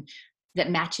description that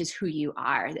matches who you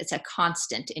are. It's a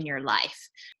constant in your life.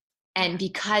 And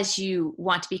because you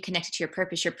want to be connected to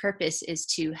your purpose is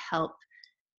to help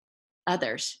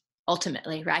others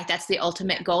ultimately, right? That's the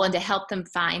ultimate goal, and to help them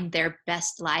find their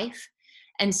best life.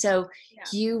 And so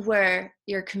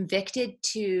you're convicted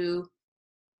to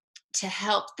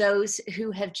help those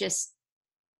who have just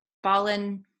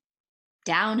fallen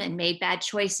down and made bad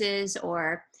choices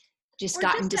or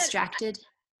gotten distracted.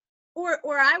 Or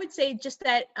I would say just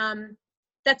that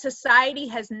that society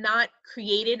has not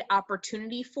created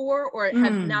opportunity for, or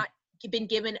have not been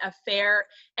given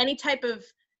any type of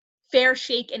fair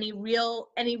shake, any real,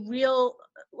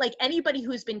 like anybody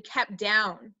who's been kept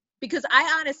down. Because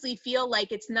I honestly feel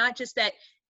like it's not just that,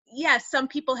 yes, some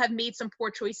people have made some poor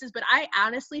choices, but I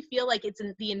honestly feel like it's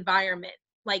in the environment.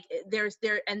 Like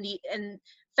and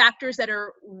factors that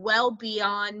are well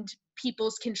beyond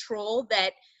people's control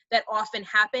that often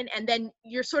happen. And then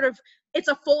you're sort of, it's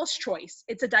a false choice.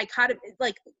 It's a dichotomy.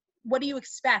 Like, what do you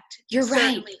expect? You're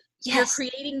right. Certainly, Yes.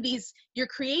 you're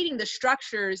creating the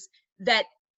structures that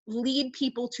lead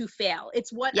people to fail.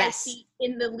 It's what I Yes. see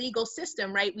in the legal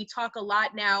system, right? We talk a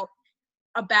lot now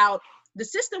about the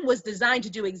system was designed to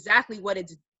do exactly what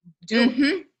it's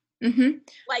doing.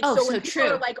 Like, Oh, so when so people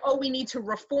true. are like, oh, we need to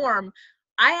reform,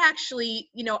 I actually,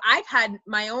 I've had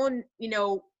my own,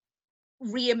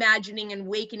 reimagining and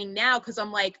awakening now, because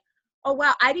I'm like, oh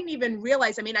wow, I didn't even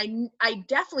realize. I mean, I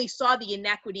definitely saw the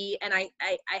inequity, and I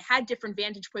had different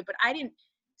vantage point, but I didn't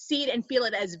see it and feel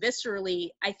it as viscerally.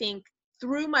 I think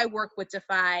through my work with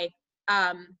Defy,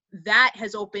 that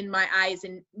has opened my eyes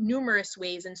in numerous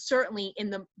ways, and certainly in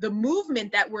the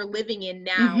movement that we're living in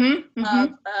now,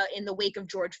 of in the wake of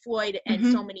George Floyd and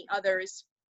so many others.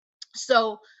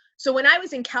 So when I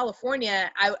was in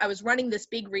California, I was running this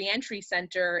big reentry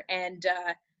center, and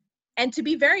to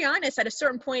be very honest, at a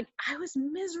certain point, I was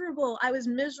miserable. I was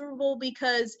miserable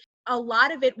because a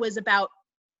lot of it was about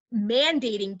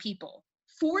mandating people,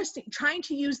 trying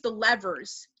to use the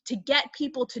levers to get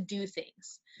people to do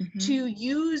things, to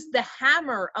use the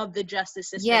hammer of the justice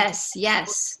system Yes, to get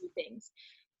people to do things.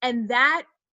 And that,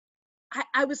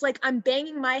 I was like, I'm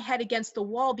banging my head against the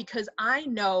wall, because I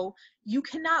know you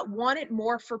cannot want it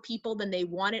more for people than they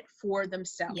want it for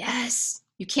themselves. Yes.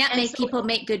 You can't And make so, people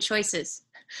make good choices.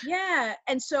 yeah.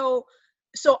 And so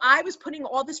I was putting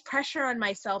all this pressure on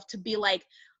myself to be like,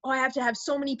 oh, I have to have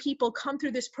so many people come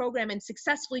through this program and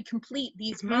successfully complete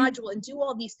these modules and do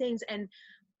all these things. And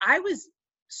I was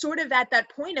sort of at that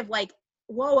point of like,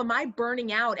 whoa, am I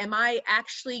burning out? Am I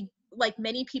actually, like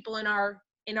many people in our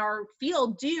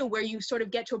field do, where you sort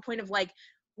of get to a point of like,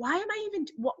 why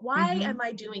am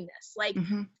I doing this? Like,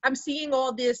 I'm seeing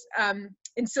all this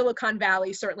in Silicon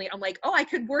Valley. Certainly I'm like, oh, I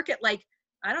could work at, like,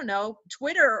 I don't know,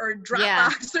 Twitter or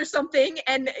Dropbox or something.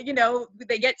 And,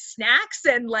 they get snacks,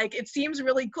 and like, it seems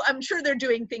really cool. I'm sure they're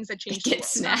doing things that change the world.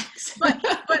 Snacks. But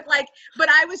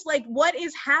I was like, what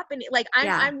is happening? Like,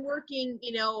 I'm working,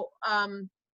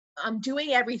 I'm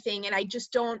doing everything, and I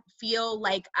just don't feel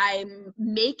like I'm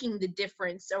making the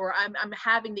difference, or I'm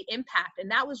having the impact. And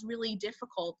that was really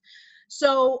difficult.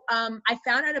 So I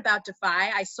found out about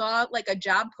Defy. I saw like a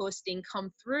job posting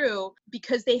come through,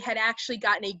 because they had actually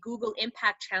gotten a Google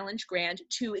Impact Challenge grant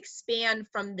to expand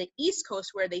from the East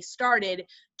Coast, where they started,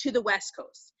 to the West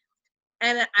Coast.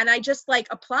 And I just like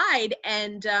applied,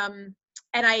 and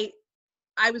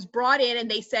I was brought in, and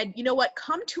they said, you know what,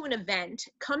 come to an event,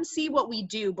 come see what we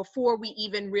do before we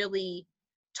even really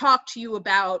talk to you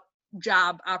about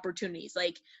job opportunities.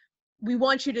 Like, we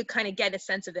want you to kind of get a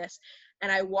sense of this.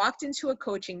 And I walked into a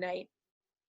coaching night,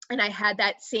 and I had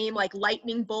that same like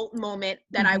lightning bolt moment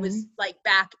that I was like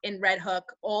back in Red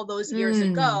Hook all those years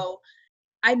ago.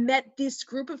 I met this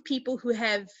group of people who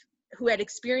had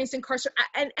experienced incarceration,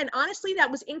 and honestly, that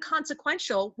was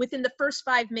inconsequential within the first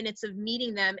 5 minutes of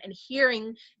meeting them and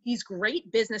hearing these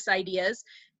great business ideas,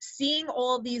 seeing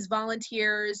all these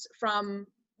volunteers from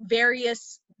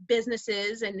various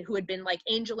businesses and who had been like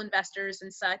angel investors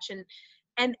and such,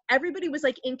 and everybody was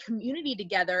like in community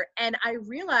together. And I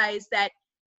realized that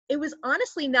it was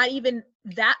honestly not even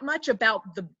that much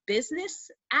about the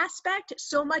business aspect,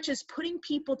 so much as putting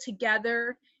people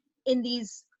together in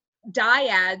these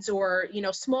dyads, or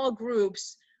small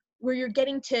groups, where you're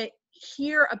getting to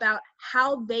hear about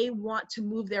how they want to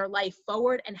move their life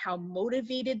forward, and how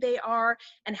motivated they are,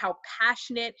 and how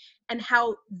passionate, and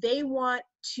how they want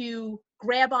to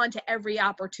grab onto every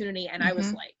opportunity. And I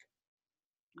was like,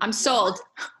 I'm sold.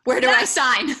 Where do I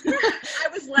sign? I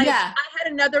was like, I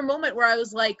had another moment where I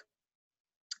was like,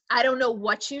 I don't know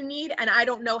what you need, and I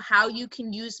don't know how you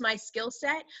can use my skill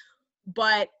set,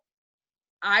 but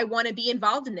I want to be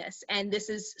involved in this. And this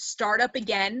is startup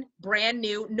again, brand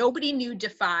new. Nobody knew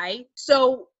Defy.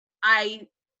 So I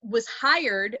was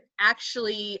hired,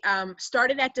 actually,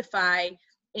 started at Defy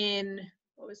in,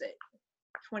 what was it?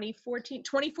 2014,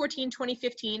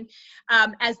 2015,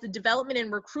 as the development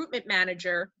and recruitment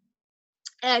manager.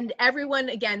 And everyone,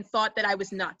 again, thought that I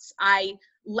was nuts. I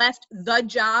left the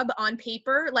job on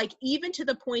paper, like even to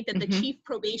the point that the chief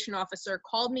probation officer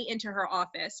called me into her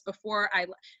office before and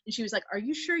she was like, are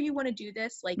you sure you want to do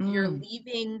this? Like, you're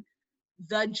leaving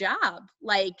the job.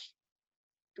 Like,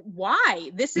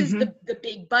 why? This is the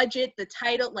big budget, the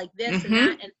title, like this and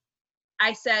that. And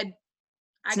I said,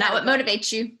 It's I not gotta what go.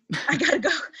 motivates you. I gotta go.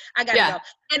 I gotta Yeah. go.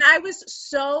 And I was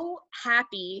so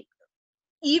happy,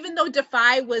 even though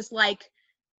Defy was like,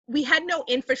 we had no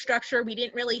infrastructure. We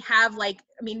didn't really have like,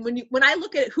 I mean, when I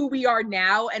look at who we are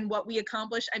now and what we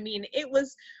accomplished, I mean, it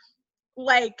was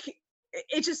like,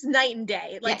 it's just night and day.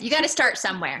 Yeah, Like you got to start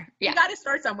somewhere. you Yeah. got to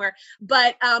start somewhere.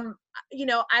 But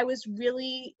I was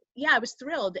really, yeah, I was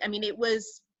thrilled. I mean, it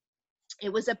was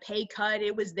a pay cut,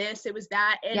 it was this, it was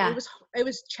that, and Yeah. it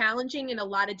was challenging in a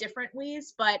lot of different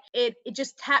ways, but it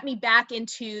just tapped me back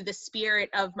into the spirit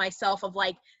of myself, of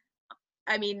like,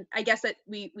 I mean, I guess that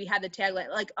we had the tagline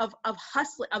like of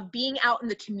hustling, of being out in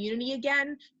the community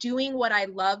again, doing what I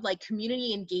love, like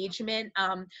community engagement.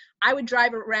 I would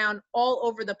drive around all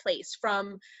over the place,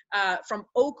 from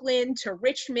Oakland to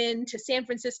Richmond to San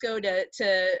Francisco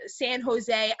to San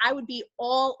Jose. I would be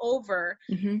all over,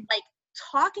 Mm-hmm. like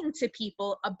talking to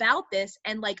people about this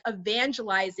and like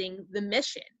evangelizing the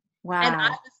mission. And I Wow.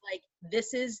 was like,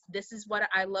 this is what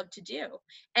I love to do.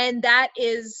 And that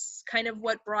is kind of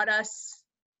what brought us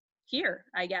here,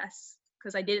 I guess,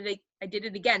 because I did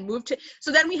it again,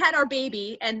 so then we had our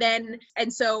baby, and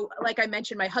so like I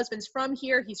mentioned, my husband's from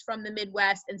here, he's from the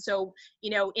Midwest, and so,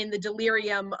 in the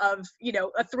delirium of,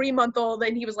 a 3-month-old,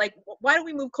 and he was like, why don't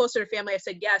we move closer to family? I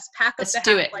said, yes, pack up Let's the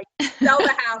do house, it. like sell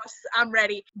the house, I'm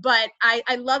ready. But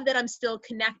I love that I'm still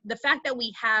connected. The fact that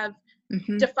we have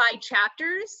Mm-hmm. Defy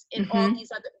chapters in all Mm-hmm.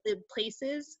 these other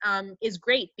places is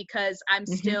great, because I'm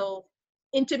Mm-hmm. still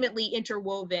intimately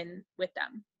interwoven with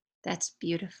them. That's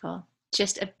beautiful.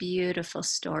 Just a beautiful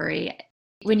story.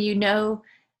 When you know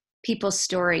people's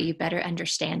story, you better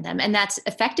understand them. And that's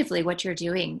effectively what you're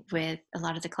doing with a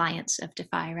lot of the clients of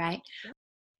Defy, right?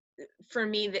 For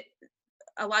me,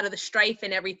 a lot of the strife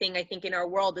and everything, I think, in our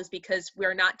world is because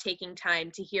we're not taking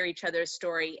time to hear each other's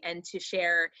story and to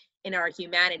share in our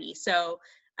humanity. So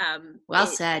Well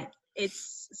said.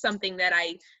 it's something that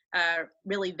I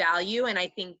really value. And I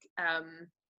think,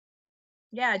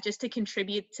 just to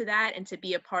contribute to that and to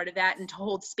be a part of that and to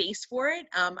hold space for it.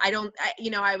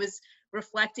 I was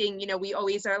reflecting, we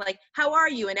always are like, how are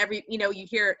you? And you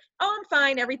hear, oh, I'm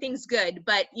fine, everything's good.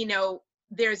 But,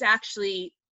 there's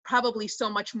actually probably so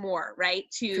much more, right,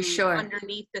 For sure.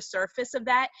 underneath the surface of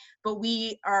that. But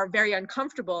we are very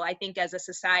uncomfortable, I think, as a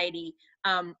society,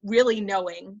 really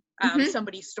knowing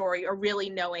somebody's story, or really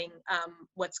knowing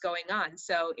what's going on.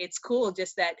 So it's cool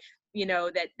just that,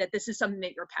 that this is something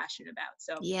that you're passionate about.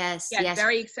 So Yes, yeah, yes.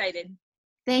 very excited.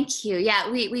 Thank you. Yeah,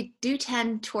 we do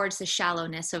tend towards the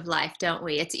shallowness of life, don't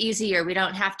we? It's easier. We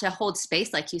don't have to hold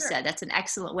space, like you Sure. said. That's an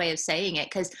excellent way of saying it,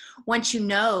 because once you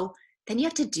know, then you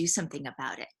have to do something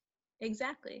about it.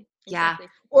 Exactly. Yeah.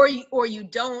 Or you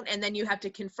don't, and then you have to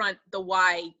confront the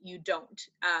why you don't,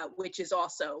 which is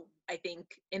also, I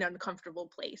think, an uncomfortable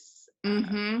place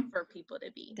for people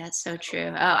to be. That's so true.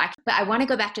 But I want to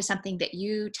go back to something that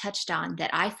you touched on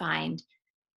that I find,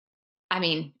 I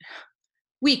mean,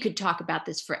 we could talk about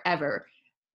this forever,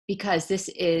 because this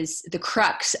is the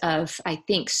crux of, I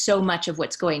think, so much of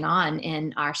what's going on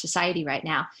in our society right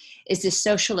now, is this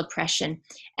social oppression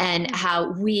and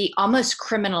how we almost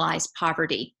criminalize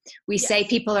poverty. We say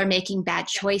people are making bad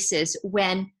choices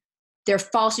when they're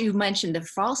false. You mentioned the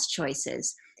false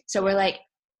choices. So we're like,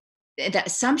 the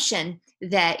assumption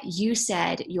that you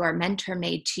said your mentor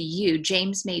made to you,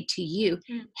 James made to you,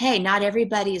 hey, not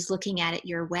everybody is looking at it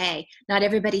your way. Not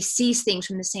everybody sees things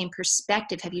from the same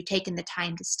perspective. Have you taken the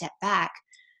time to step back?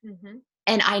 Mm-hmm.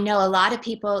 And I know a lot of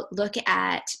people look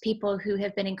at people who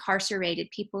have been incarcerated,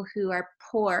 people who are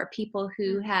poor, people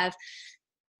who have,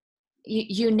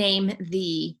 you name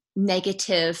the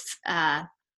negative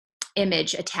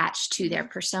image attached to their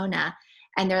persona.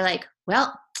 And they're like,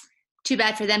 well, too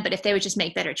bad for them, but if they would just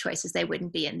make better choices, they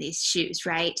wouldn't be in these shoes,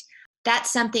 right?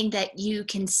 That's something that you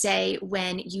can say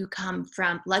when you come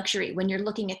from luxury, when you're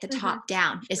looking at the top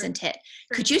down, isn't it?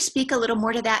 Sure. Could you speak a little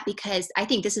more to that? Because I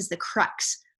think this is the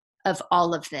crux of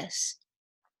all of this.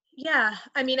 Yeah,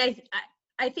 I mean,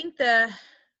 I think that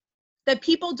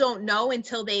people don't know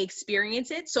until they experience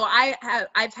it. So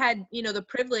I've had, the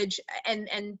privilege,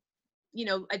 and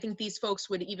I think these folks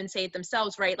would even say it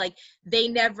themselves, right? Like, they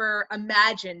never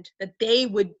imagined that they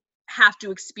would have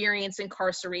to experience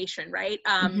incarceration, right?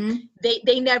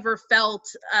 They never felt,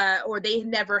 or they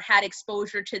never had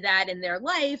exposure to that in their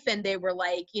life. And they were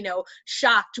like,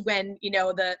 shocked when,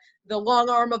 the long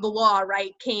arm of the law,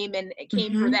 right, came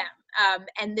for them.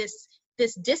 And this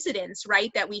dissidence,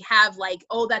 right, that we have, like,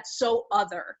 oh, that's so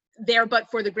other. There, but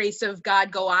for the grace of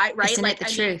God go I, right? Isn't like, it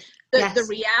the truth? The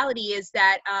reality is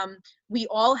that we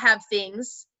all have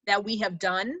things that we have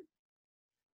done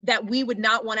that we would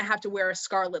not want to have to wear a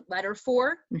scarlet letter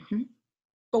for,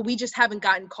 but we just haven't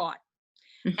gotten caught.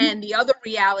 Mm-hmm. And the other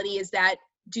reality is that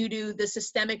due to the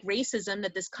systemic racism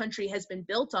that this country has been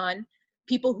built on,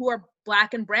 people who are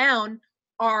Black and brown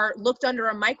are looked under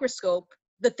a microscope.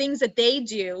 The things that they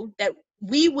do that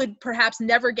we would perhaps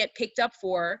never get picked up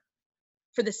for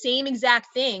the same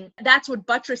exact thing, that's what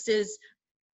buttresses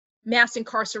mass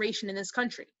incarceration in this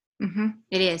country. Mm-hmm.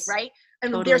 It is. Right?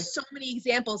 And Totally. there's so many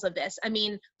examples of this. I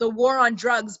mean, the war on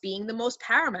drugs being the most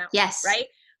paramount. Yes. Right?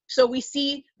 So we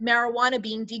see marijuana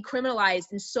being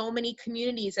decriminalized in so many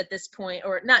communities at this point,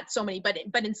 or not so many,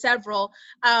 but in several.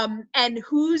 And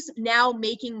who's now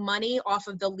making money off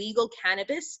of the legal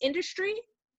cannabis industry?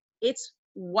 It's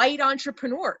white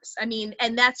entrepreneurs. I mean,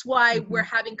 and that's why we're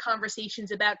having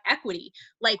conversations about equity.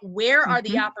 Like, where are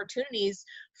the opportunities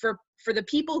for the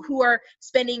people who are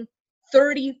spending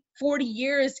 30, 40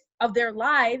 years of their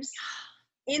lives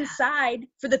inside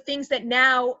for the things that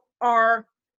now are,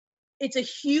 it's a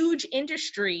huge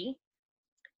industry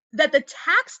that the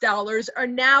tax dollars are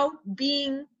now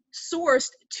being sourced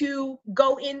to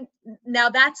go in. Now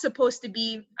that's supposed to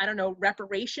be, I don't know,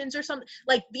 reparations or something.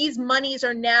 Like, these monies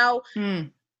are now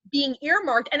being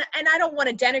earmarked. And I don't want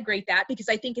to denigrate that, because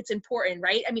I think it's important,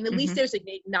 right? I mean, at least there's an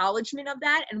acknowledgement of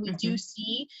that. And we do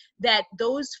see that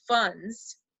those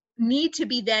funds need to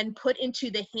be then put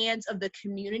into the hands of the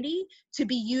community to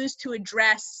be used to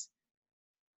address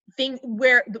things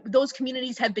where those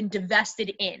communities have been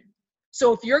divested in.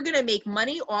 So if you're going to make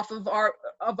money off of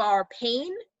our pain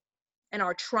and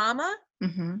our trauma,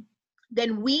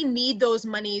 then we need those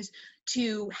monies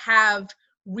to have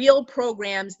real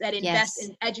programs that invest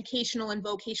in educational and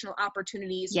vocational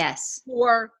opportunities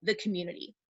for the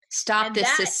community. Stop the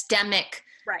systemic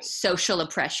social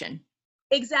oppression.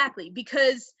 Exactly.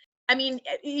 Because, I mean,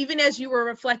 even as you were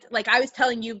reflecting, like I was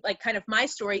telling you, like, kind of my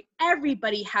story,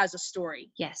 everybody has a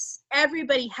story. Yes.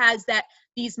 Everybody has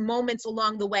these moments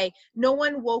along the way. No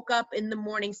one woke up in the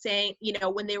morning saying, you know,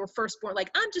 when they were first born,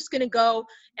 like, I'm just going to go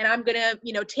and I'm going to,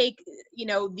 you know, take, you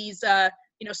know, these,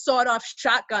 you know, sawed off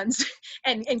shotguns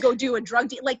and go do a drug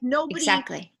deal. Like,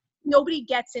 nobody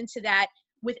gets into that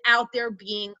without there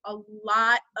being a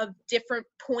lot of different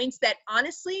points that,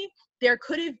 honestly, there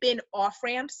could have been off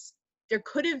ramps. There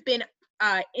could have been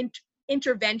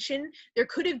intervention. There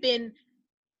could have been,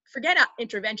 forget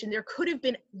intervention, there could have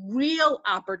been real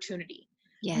opportunity.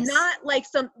 Yes. Not like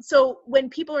so when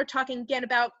people are talking again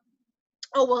about,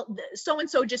 oh, well,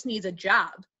 so-and-so just needs a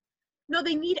job. No,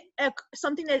 they need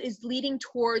something that is leading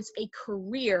towards a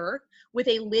career with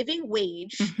a living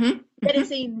wage that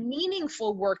is a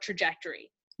meaningful work trajectory.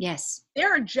 Yes.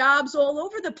 There are jobs all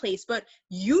over the place, but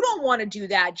you don't want to do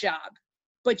that job.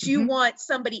 But you want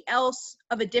somebody else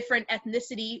of a different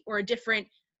ethnicity or a different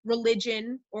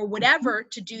religion or whatever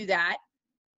to do that.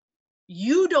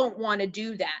 You don't want to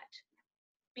do that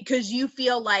because you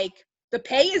feel like the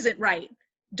pay isn't right,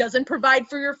 doesn't provide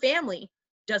for your family,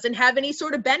 doesn't have any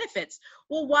sort of benefits.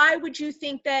 Well, why would you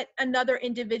think that another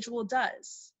individual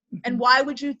does? And why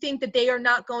would you think that they are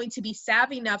not going to be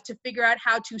savvy enough to figure out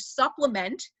how to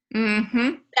supplement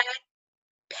that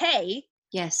pay?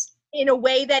 Yes. In a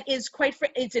way that is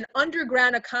it's an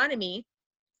underground economy.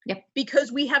 Yep.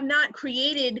 Because we have not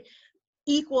created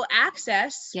equal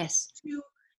access. Yes. To,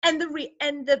 and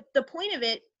the point of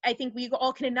it, I think we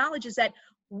all can acknowledge, is that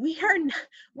we're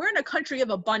in a country of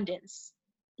abundance.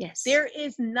 Yes. There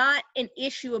is not an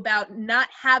issue about not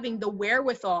having the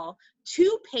wherewithal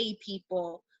to pay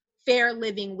people fair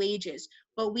living wages,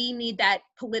 but we need that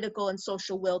political and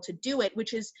social will to do it,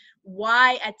 which is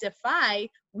why at Defy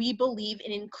we believe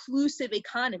in inclusive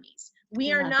economies.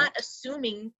 We are not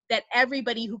assuming that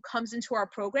everybody who comes into our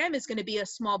program is going to be a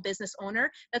small business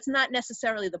owner. That's not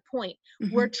necessarily the point.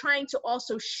 We're trying to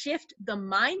also shift the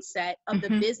mindset of the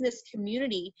business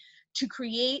community to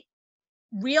create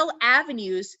real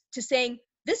avenues to saying,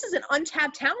 this is an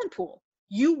untapped talent pool.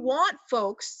 You want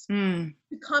folks to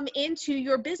come into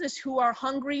your business who are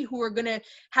hungry, who are going to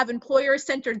have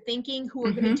employer-centered thinking, who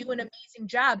are going to do an amazing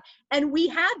job. And we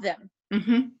have them.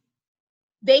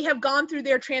 They have gone through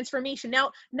their transformation.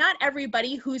 Now, not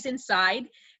everybody who's inside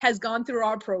has gone through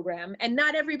our program, and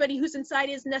not everybody who's inside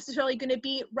is necessarily going to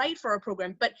be right for our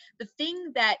program. But the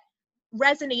thing that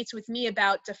resonates with me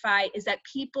about Defy is that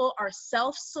people are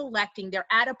self-selecting. They're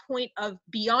at a point of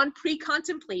beyond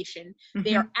pre-contemplation.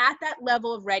 They are at that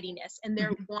level of readiness, and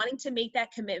they're wanting to make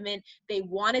that commitment. They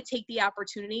want to take the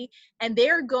opportunity, and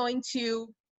they're going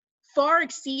to far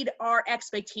exceed our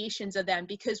expectations of them.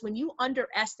 Because when you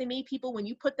underestimate people, when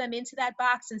you put them into that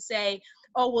box and say,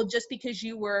 oh, well, just because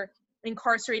you were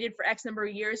incarcerated for X number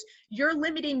of years, you're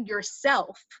limiting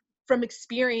yourself from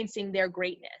experiencing their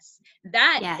greatness.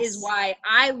 That is why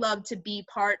I love to be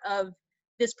part of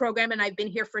this program, and I've been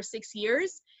here for 6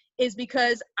 years, is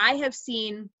because I have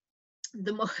seen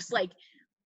the most like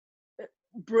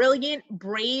brilliant,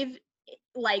 brave,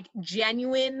 like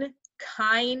genuine,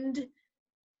 kind,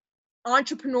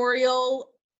 entrepreneurial,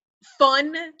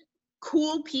 fun,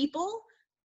 cool people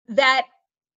that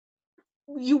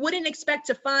you wouldn't expect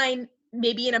to find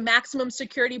maybe in a maximum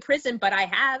security prison, but I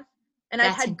have. And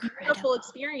I've That's had beautiful incredible.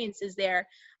 experiences there.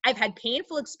 I've had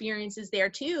painful experiences there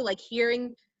too, like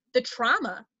hearing the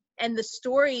trauma and the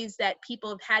stories that people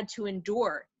have had to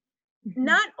endure,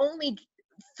 not only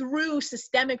through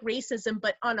systemic racism,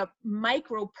 but on a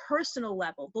micro personal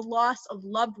level, the loss of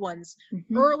loved ones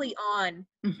early on,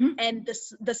 and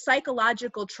the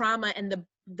psychological trauma and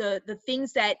the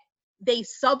things that they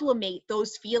sublimate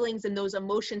those feelings and those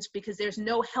emotions, because there's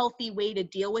no healthy way to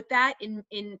deal with that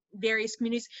in various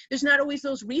communities. There's not always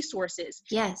those resources.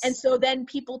 And Yes. so then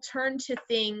people turn to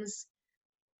things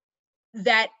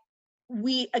that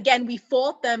we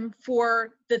fault them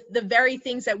for the very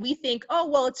things that we think, oh,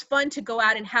 well, it's fun to go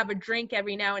out and have a drink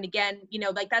every now and again,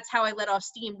 like that's how I let off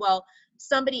steam. Well,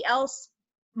 somebody else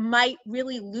might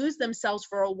really lose themselves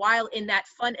for a while in that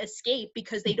fun escape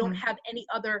because they don't have any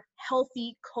other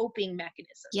healthy coping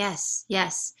mechanisms. Yes,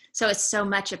 yes. So it's so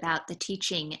much about the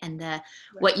teaching and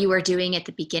what you were doing at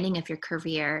the beginning of your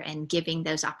career, and giving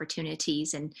those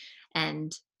opportunities,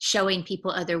 and showing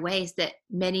people other ways that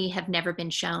many have never been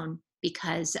shown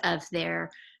because of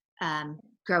their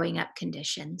growing up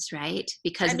conditions, right?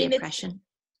 Because I of the mean, oppression.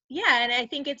 and I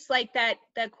think it's like that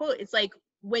quote. It's like,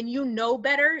 when you know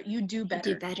better, you do better.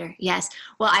 You do better. Yes.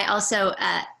 Well, I also,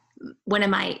 one of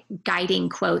my guiding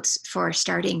quotes for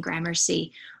starting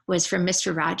Gramercy was from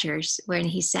Mr. Rogers, when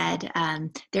he said,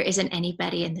 there isn't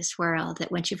anybody in this world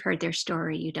that once you've heard their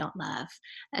story, you don't love.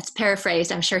 That's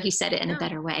paraphrased. I'm sure he said it in a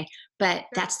better way, but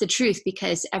that's the truth,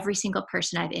 because every single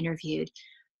person I've interviewed,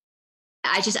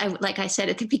 I like I said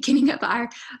at the beginning of our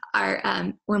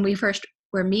when we first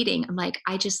were meeting, I'm like,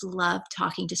 I just love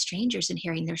talking to strangers and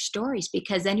hearing their stories,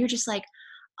 because then you're just like,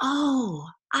 oh,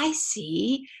 I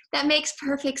see. That makes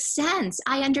perfect sense.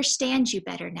 I understand you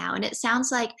better now. And it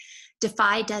sounds like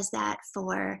Defy does that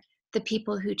for the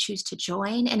people who choose to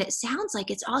join. And it sounds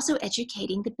like it's also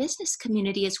educating the business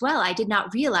community as well. I did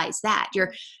not realize that.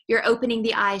 You're opening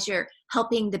the eyes, you're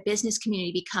helping the business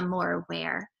community become more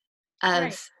aware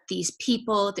of these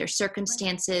people, their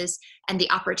circumstances, and the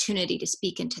opportunity to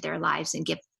speak into their lives and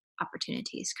give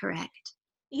opportunities. Correct.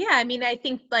 Yeah. I mean, I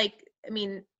think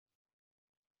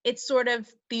it's sort of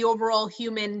the overall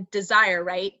human desire,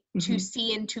 right? To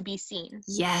see and to be seen.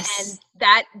 Yes.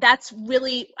 And that's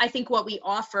really, I think, what we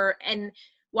offer, and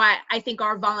why I think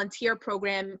our volunteer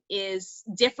program is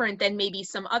different than maybe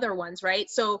some other ones, right?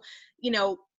 So,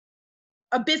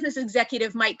 a business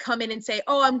executive might come in and say,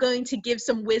 oh, I'm going to give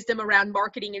some wisdom around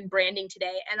marketing and branding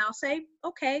today. And I'll say,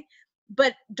 okay,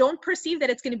 but don't perceive that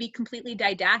it's going to be completely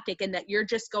didactic and that you're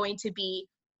just going to be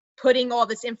putting all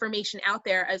this information out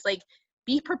there. As like,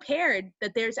 be prepared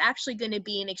that there's actually going to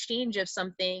be an exchange of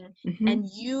something, and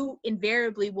you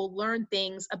invariably will learn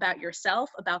things about yourself,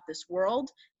 about this world,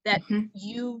 that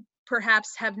you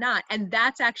perhaps have not. And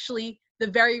that's actually the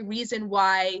very reason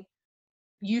why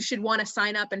you should want to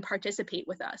sign up and participate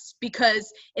with us,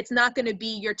 because it's not going to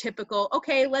be your typical,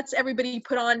 okay, let's everybody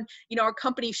put on, our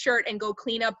company shirt and go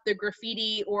clean up the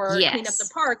graffiti or clean up the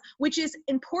park, which is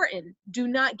important. Do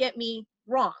not get me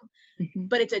wrong.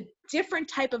 But it's a different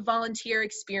type of volunteer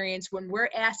experience when we're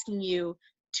asking you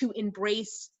to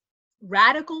embrace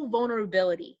radical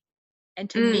vulnerability and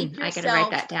to make yourself, I gotta write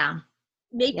that down.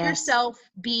 yourself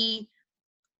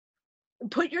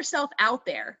put yourself out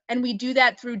there. And we do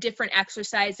that through different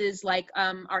exercises, like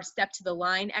our Step to the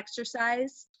Line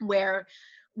exercise, where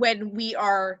when we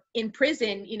are in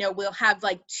prison, we'll have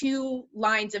like 2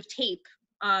 lines of tape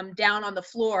down on the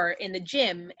floor in the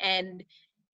gym. And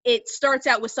it starts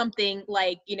out with something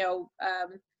like,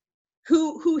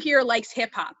 who here likes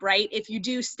hip hop, right? If you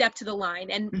do step to the line,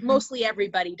 and mostly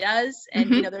everybody does.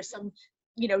 And, there's some,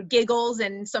 giggles,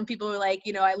 and some people are like,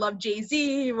 I love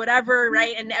Jay-Z, whatever,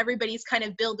 right? And everybody's kind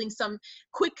of building some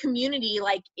quick community,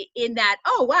 like in that,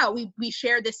 oh, wow, we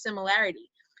share this similarity.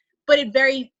 But it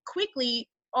very quickly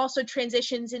also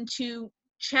transitions into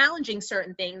challenging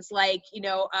certain things. Like,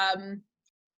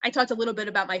 I talked a little bit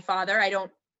about my father. I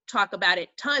don't talk about it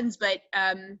tons, but,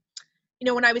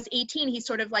 when I was 18, he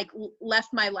sort of like left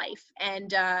my life,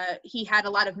 and he had a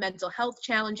lot of mental health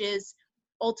challenges.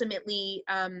 Ultimately,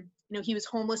 he was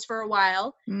homeless for a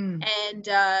while, and,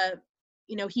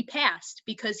 he passed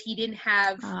because he didn't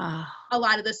have a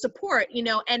lot of the support,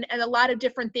 and a lot of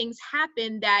different things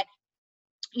happened that,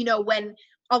 when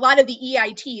a lot of the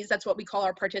EITs, that's what we call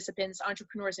our participants,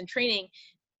 entrepreneurs in training,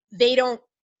 they don't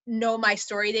know my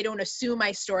story. They don't assume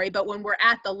my story. But when we're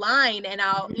at the line and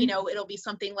it'll be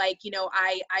something like,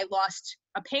 I lost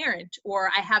a parent, or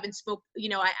I haven't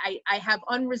I have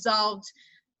unresolved,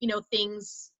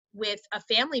 things with a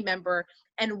family member.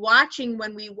 And watching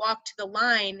when we walk to the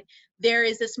line, there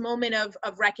is this moment of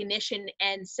recognition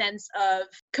and sense of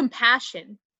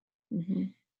compassion.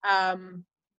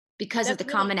 Because of the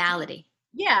commonality.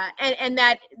 Yeah. And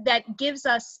that gives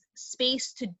us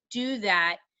space to do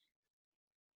that.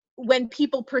 When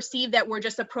people perceive that we're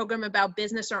just a program about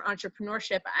business or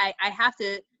entrepreneurship, I have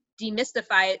to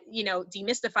demystify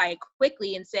it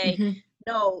quickly and say,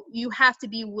 no, you have to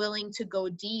be willing to go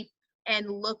deep and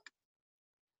look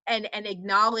and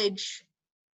acknowledge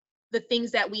the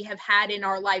things that we have had in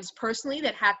our lives personally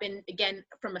that happen, again,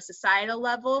 from a societal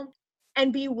level,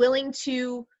 and be willing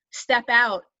to step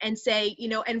out and say,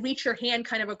 and reach your hand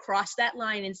kind of across that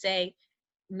line and say,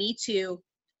 me too.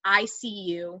 I see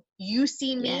you. You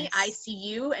see me. Yes. I see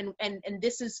you. And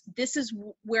this is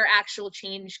where actual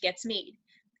change gets made.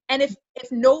 And if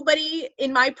nobody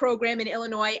in my program in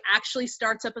Illinois actually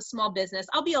starts up a small business,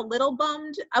 I'll be a little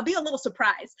bummed. I'll be a little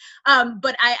surprised.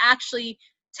 But I actually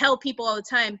tell people all the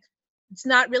time, it's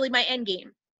not really my end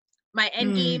game. My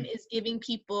end game is giving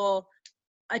people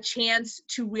a chance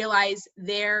to realize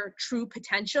their true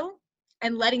potential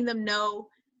and letting them know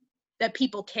that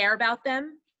people care about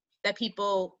them, that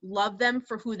people love them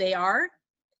for who they are,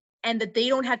 and that they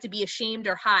don't have to be ashamed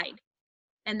or hide,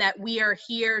 and that we are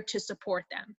here to support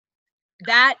them.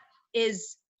 That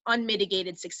is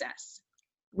unmitigated success.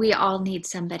 We all need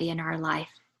somebody in our life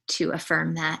to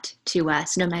affirm that to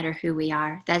us, no matter who we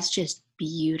are. That's just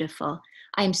beautiful.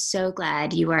 I'm so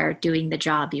glad you are doing the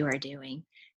job you are doing.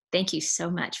 Thank you so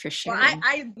much for sharing.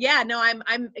 Well,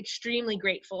 I'm extremely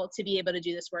grateful to be able to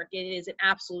do this work. It is an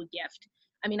absolute gift.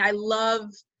 I mean, I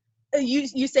love,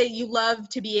 you say you love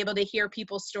to be able to hear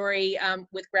people's story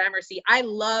with Gramercy. I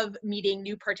love meeting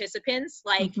new participants.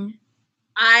 Like,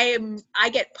 I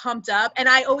get pumped up, and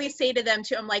I always say to them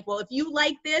too, I'm like, well, if you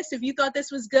like this, if you thought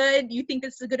this was good, you think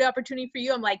this is a good opportunity for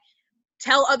you, I'm like,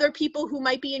 tell other people who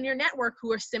might be in your network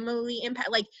who are similarly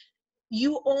impacted. Like,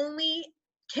 you only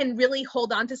can really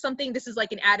hold on to something. This is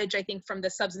like an adage, I think, from the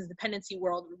substance dependency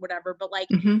world or whatever, but like,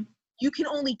 you can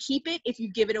only keep it if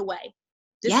you give it away.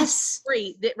 This is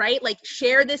free, right? Like,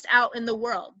 share this out in the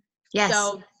world. Yes.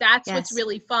 So that's what's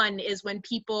really fun, is when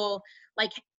people,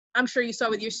 like, I'm sure you saw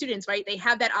with your students, right? They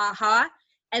have that aha,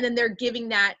 and then they're giving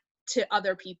that to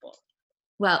other people.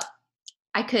 Well,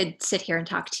 I could sit here and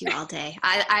talk to you all day.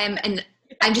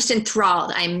 I'm just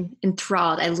enthralled. I'm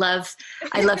enthralled. I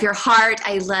love your heart.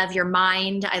 I love your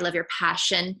mind. I love your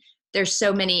passion. There's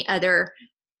so many other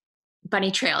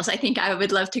bunny trails I think I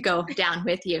would love to go down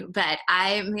with you, but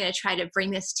I'm going to try to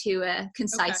bring this to a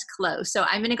concise close. So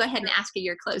I'm going to go ahead and ask you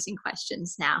your closing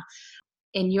questions now.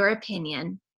 In your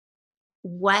opinion,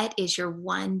 what is your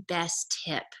one best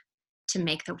tip to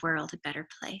make the world a better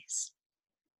place?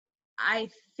 I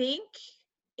think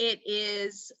it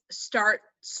is start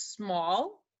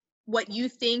small. What you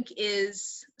think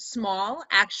is small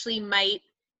actually might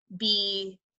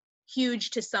be huge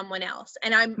to someone else.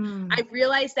 And I've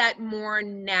realized that more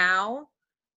now.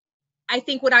 I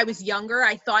think when I was younger,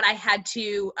 I thought I had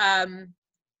to,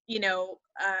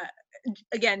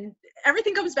 again,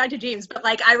 everything comes back to James, but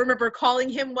like, I remember calling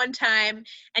him one time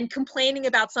and complaining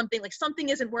about something, like something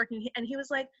isn't working. And he was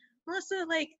like, Melissa,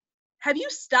 like, have you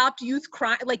stopped youth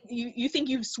crime? Like, you think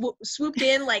you've swooped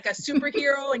in like a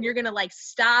superhero and you're going to like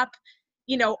stop,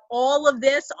 all of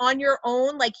this on your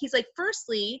own? Like, he's like,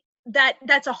 firstly,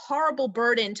 that's a horrible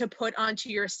burden to put onto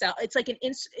yourself. It's like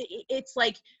it's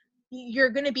like, you're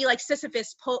going to be like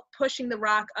Sisyphus pushing the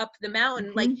rock up the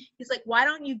mountain. Like, he's like, why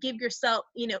don't you give yourself,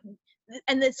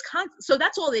 and this so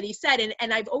that's all that he said.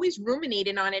 And I've always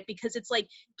ruminated on it, because it's like,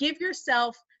 give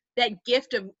yourself that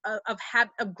gift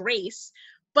of grace.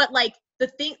 But like, the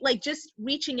thing, like, just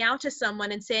reaching out to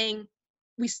someone and saying,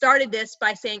 we started this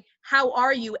by saying, how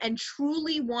are you? And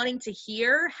truly wanting to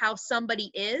hear how somebody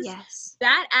is. Yes.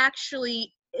 That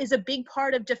actually is a big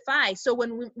part of Defy. So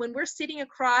when we're sitting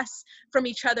across from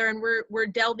each other and we're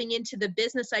delving into the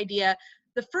business idea,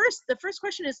 the first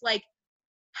question is like,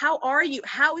 how are you?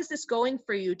 How is this going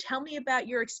for you? Tell me about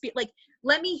your experience. Like,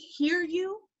 let me hear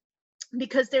you,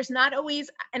 because there's not always,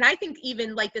 and I think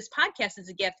even like this podcast is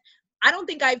a gift. I don't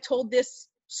think I've told this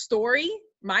story,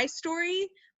 my story,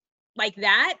 like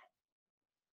that,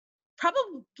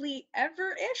 probably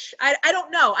ever-ish. I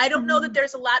don't know. I don't know that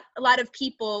there's a lot of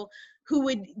people who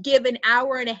would give an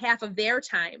hour and a half of their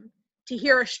time to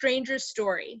hear a stranger's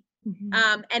story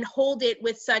and hold it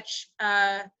with such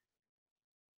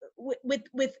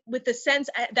with the sense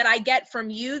that I get from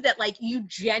you, that like you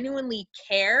genuinely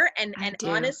care and I do.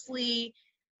 honestly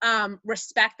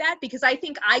respect that, because I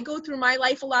think I go through my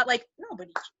life a lot like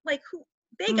nobody, like who,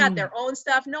 they got their own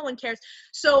stuff, no one cares.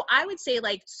 So I would say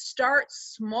like start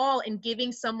small and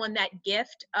giving someone that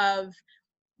gift of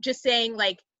just saying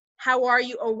like, how are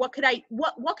you, or what can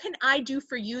I do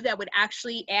for you that would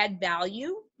actually add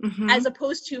value, as Mm-hmm.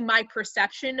 opposed to my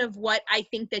perception of what I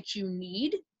think that you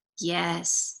need.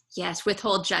 Yes, yes.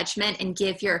 Withhold judgment and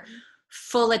give your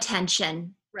full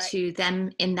attention Right. to them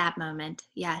in that moment.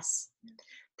 Yes.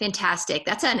 Fantastic.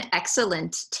 That's an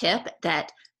excellent tip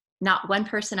that not one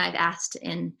person I've asked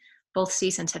in both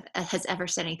seasons has ever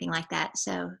said anything like that.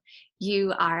 So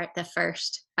you are the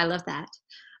first. I love that.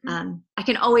 I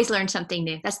can always learn something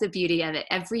new. That's the beauty of it.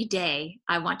 Every day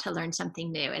I want to learn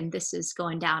something new. And this is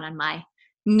going down on my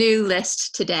new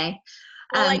list today.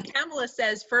 Well, like Kamala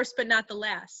says, first but not the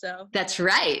last. So That's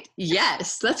right.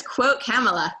 Yes. Let's quote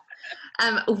Kamala.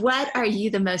 What are you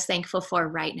the most thankful for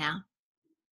right now?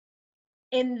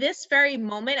 in this very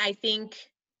moment, I think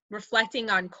reflecting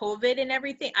on COVID and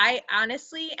everything, I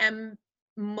honestly am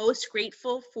most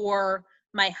grateful for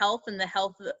my health and the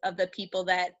health of the people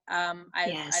that I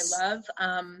Yes. love.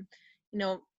 You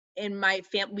know, in my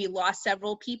family, we lost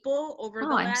several people over Oh,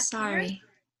 the I'm last year. sorry.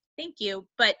 Thank you.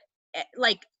 But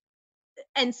like,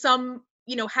 and some,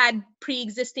 you know, had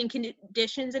pre-existing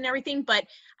conditions and everything. But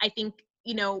I think,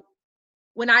 you know,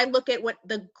 when I look at what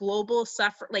the global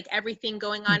suffer, like everything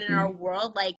going on in Mm-hmm. our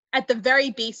world, like at the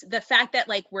very base, the fact that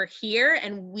like we're here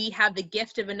and we have the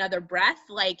gift of another breath,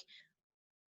 like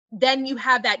then you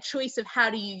have that choice of how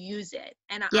do you use it.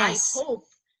 And I Yes. hope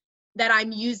that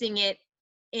I'm using it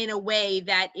in a way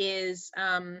that is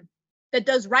that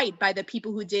does right by the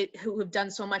people who have done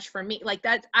so much for me. Like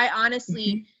that, I honestly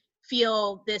Mm-hmm.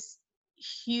 feel this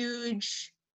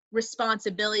huge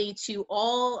responsibility to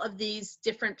all of these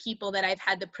different people that I've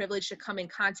had the privilege to come in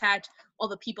contact, all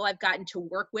the people I've gotten to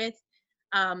work with,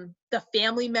 the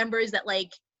family members that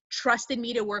like trusted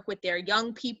me to work with their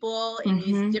young people in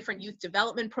these Mm-hmm. different youth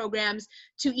development programs,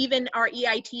 to even our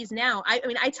EITs now. I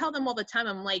mean, I tell them all the time,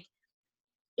 I'm like,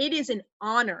 it is an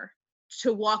honor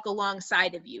to walk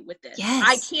alongside of you with this.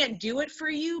 I Yes. can't do it for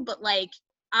you, but like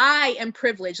I am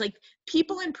privileged. Like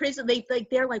people in prison,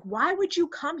 they're like, why would you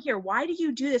come here? Why do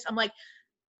you do this? I'm like,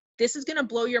 this is gonna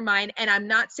blow your mind. And I'm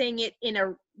not saying it in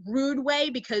a rude way,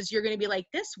 because you're gonna be like,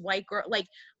 this white girl, like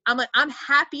I'm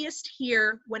happiest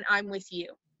here when I'm with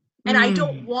you. And I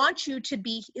don't Mm. want you to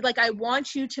be like, I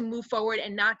want you to move forward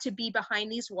and not to be behind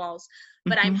these walls.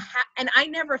 But Mm-hmm. and I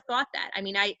never thought that. I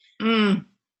mean, Mm.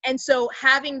 and so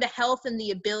having the health and the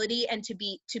ability and to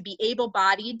be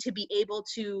able-bodied, to be able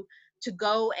to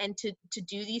go and to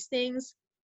do these things,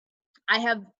 I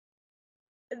have,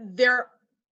 there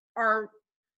are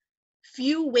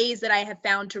few ways that I have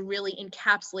found to really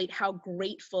encapsulate how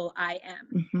grateful I am.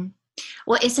 Mm-hmm.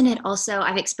 Well, isn't it also,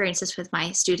 I've experienced this with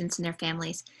my students and their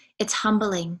families. It's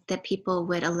humbling that people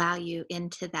would allow you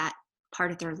into that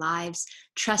part of their lives,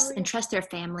 Oh yeah. trust their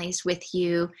families with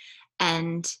you,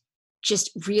 and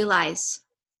just realize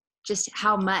just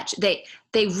how much they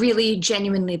really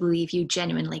genuinely believe you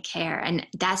genuinely care. And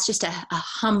that's just a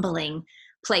humbling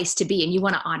place to be. And you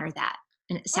want to honor that.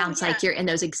 And it Oh sounds yeah. like you're in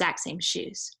those exact same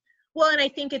shoes. Well, and I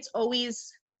think it's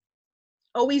always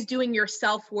doing your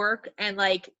self-work and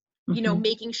like, you know, Mm-hmm.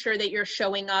 making sure that you're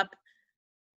showing up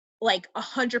like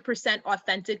 100%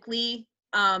 authentically,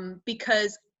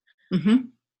 because Mm-hmm.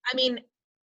 I mean,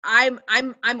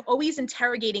 I'm always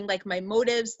interrogating like my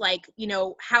motives, like, you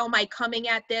know, how am I coming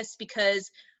at this? Because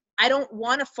I don't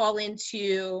want to fall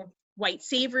into white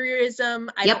saviorism.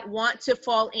 I don't Yep. want to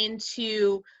fall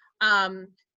into um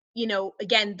you know,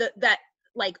 again, that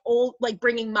like old, like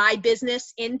bringing my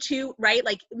business into, right,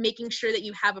 like making sure that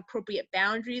you have appropriate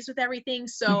boundaries with everything.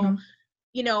 So, Mm-hmm.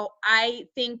 you know, I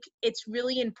think it's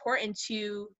really important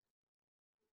to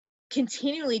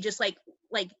continually just like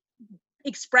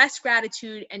express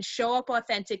gratitude and show up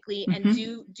authentically and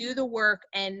Mm-hmm. do the work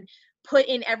and put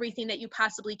in everything that you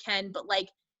possibly can, but like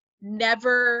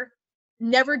never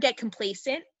get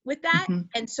complacent with that. Mm-hmm.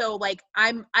 And so like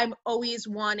I'm always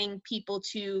wanting people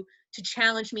to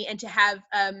challenge me and to have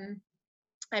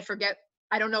I forget,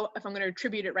 I don't know if I'm going to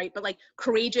attribute it right, but like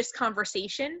courageous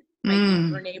conversation, might be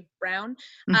Mm. Brene Brown.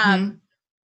 Mm-hmm.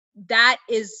 That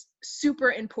is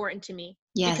super important to me,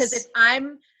 because Yes.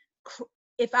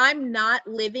 if I'm not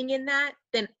living in that,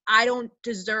 then I don't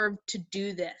deserve to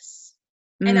do this.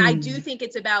 And I do Mm. think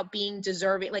it's about being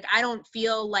deserving. Like I don't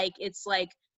feel like it's like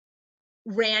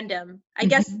random. I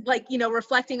guess, like,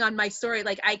 reflecting on my story,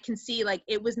 like, I can see, like,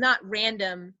 it was not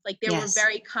random. Like, there were Yes.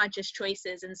 very conscious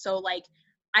choices. And so, like,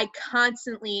 I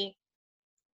constantly,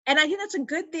 and I think that's a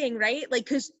good thing, right? Like,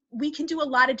 because we can do a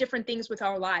lot of different things with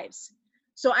our lives.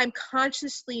 So I'm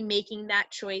consciously making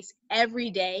that choice every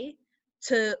day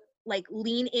to, like,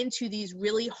 lean into these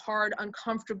really hard,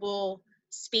 uncomfortable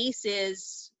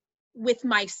spaces with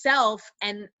myself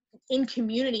and in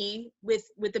community with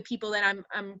the people that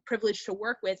I'm privileged to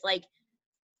work with. Like,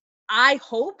 I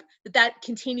hope that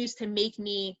continues to make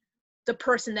me the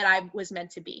person that I was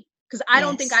meant to be. Because I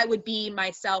don't think Yes. I would be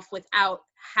myself without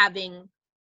having,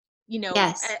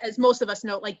 Yes. as most of us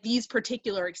know, like, these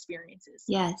particular experiences.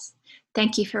 Yes.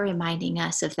 Thank you for reminding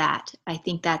us of that. I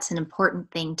think that's an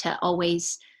important thing to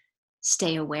always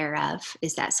stay aware of,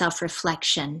 is that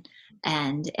self-reflection.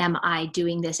 And am I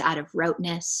doing this out of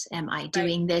roteness? Am I Right.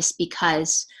 doing this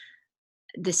because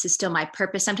this is still my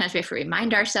purpose? Sometimes we have to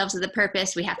remind ourselves of the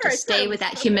purpose. We have to Sure, it's not stay with always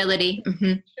that perfect. humility.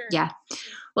 Sure. Yeah.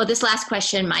 Well, this last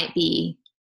question might be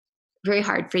very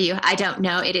hard for you. I don't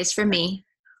know. It is for me.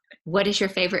 What is your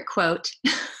favorite quote?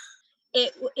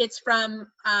 It's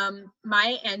from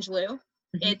Maya Angelou.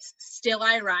 Mhm, It's Still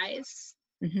I Rise.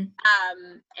 mhm.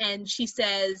 And she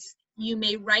says, "You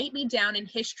may write me down in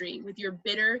history with your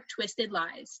bitter, twisted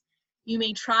lies. You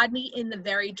may trod me in the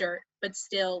very dirt, but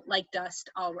still, like dust,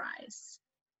 I'll rise."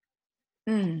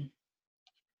 Mm,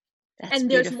 that's And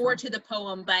there's more beautiful. to the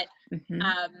poem, but Hmm.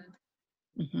 um,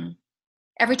 Hmm.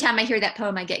 Every time I hear that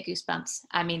poem, I get goosebumps.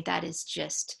 I mean, that is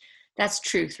just, that's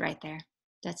truth right there.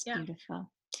 That's yeah.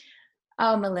 beautiful.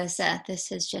 Oh, Melissa, this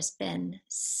has just been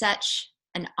such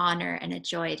an honor and a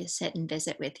joy to sit and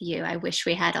visit with you. I wish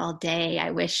we had all day.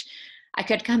 I wish I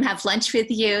could come have lunch with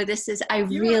you. I You are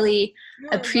really you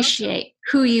are welcome. appreciate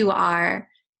who you are,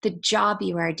 the job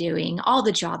you are doing, all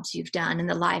the jobs you've done, and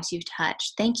the lives you've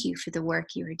touched. Thank you for the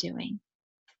work you are doing.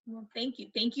 Well, thank you.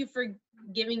 Thank you for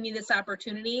giving me this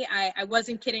opportunity. I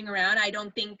wasn't kidding around.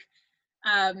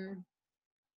 Um,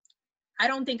 I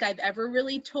don't think I've ever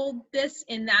really told this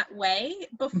in that way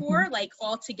Hmm. before, like,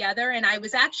 all together. And I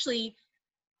was actually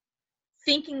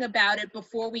thinking about it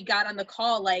before we got on the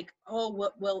call, like, oh,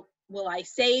 what will I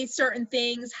say certain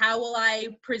things? How will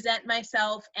I present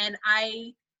myself? And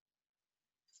I'm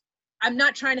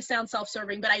not trying to sound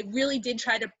self-serving, but I really did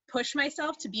try to push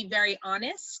myself to be very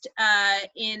honest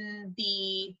in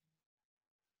the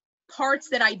parts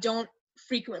that I don't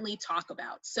frequently talk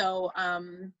about. So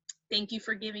thank you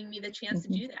for giving me the chance to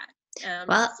Hmm. do that.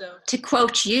 Well, So to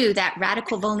quote you, that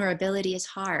radical vulnerability is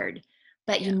hard,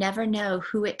 but you yeah, never know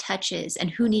who it touches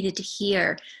and who needed to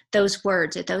hear those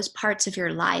words or those parts of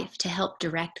your life to help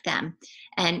direct them.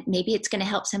 And maybe it's going to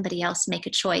help somebody else make a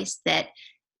choice that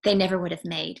they never would have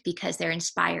made because they're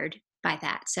inspired by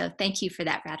that. So thank you for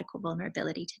that radical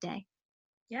vulnerability today.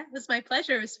 yeah, it was my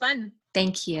pleasure. It was fun.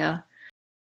 Thank you.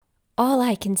 All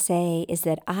I can say is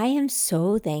that I am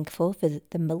so thankful for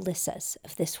the Melissas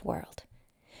of this world.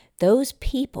 Those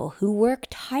people who work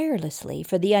tirelessly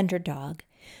for the underdog,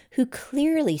 who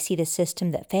clearly see the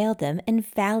system that failed them and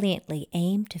valiantly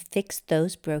aim to fix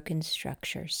those broken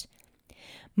structures.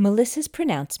 Melissa's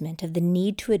pronouncement of the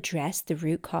need to address the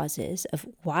root causes of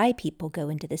why people go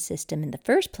into the system in the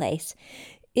first place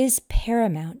is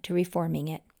paramount to reforming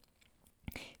it.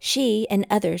 She and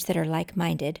others that are like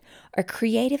minded are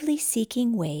creatively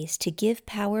seeking ways to give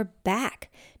power back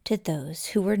to those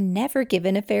who were never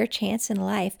given a fair chance in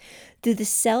life through the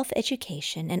self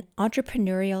education and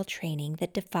entrepreneurial training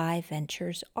that Defy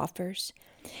Ventures offers.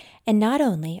 And not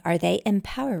only are they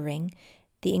empowering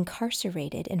the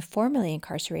incarcerated and formerly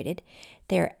incarcerated,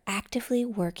 they are actively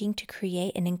working to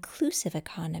create an inclusive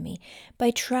economy by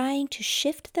trying to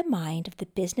shift the mind of the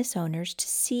business owners to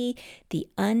see the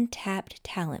untapped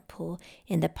talent pool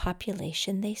in the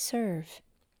population they serve.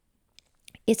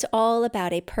 It's all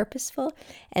about a purposeful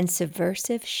and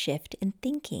subversive shift in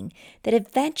thinking that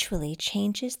eventually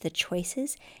changes the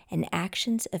choices and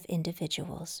actions of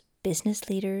individuals, business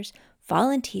leaders,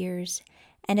 volunteers,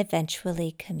 and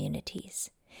eventually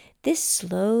communities. This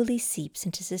slowly seeps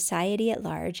into society at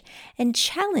large and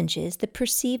challenges the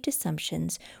perceived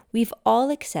assumptions we've all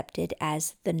accepted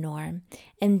as the norm,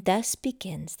 and thus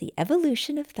begins the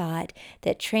evolution of thought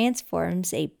that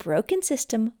transforms a broken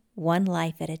system one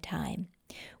life at a time.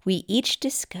 We each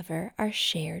discover our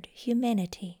shared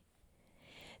humanity.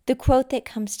 The quote that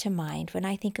comes to mind when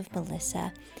I think of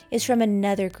Melissa is from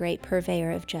another great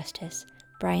purveyor of justice,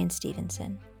 Bryan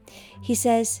Stevenson. He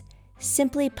says,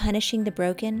 "Simply punishing the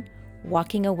broken,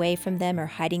 walking away from them or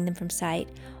hiding them from sight,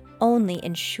 only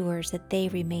ensures that they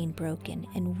remain broken,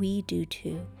 and we do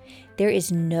too. There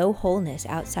is no wholeness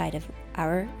outside of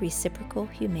our reciprocal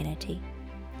humanity."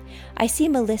 I see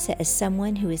Melissa as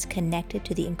someone who is connected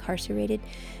to the incarcerated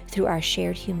through our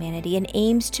shared humanity and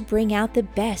aims to bring out the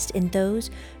best in those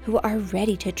who are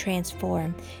ready to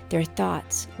transform their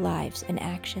thoughts, lives, and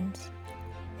actions.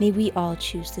 May we all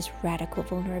choose this radical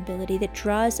vulnerability that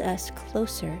draws us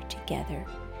closer together,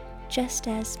 just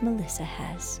as Melissa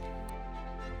has.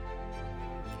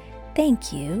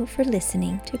 Thank you for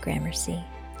listening to Gramercy.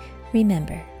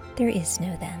 Remember, there is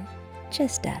no them,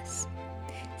 just us.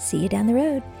 See you down the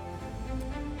road.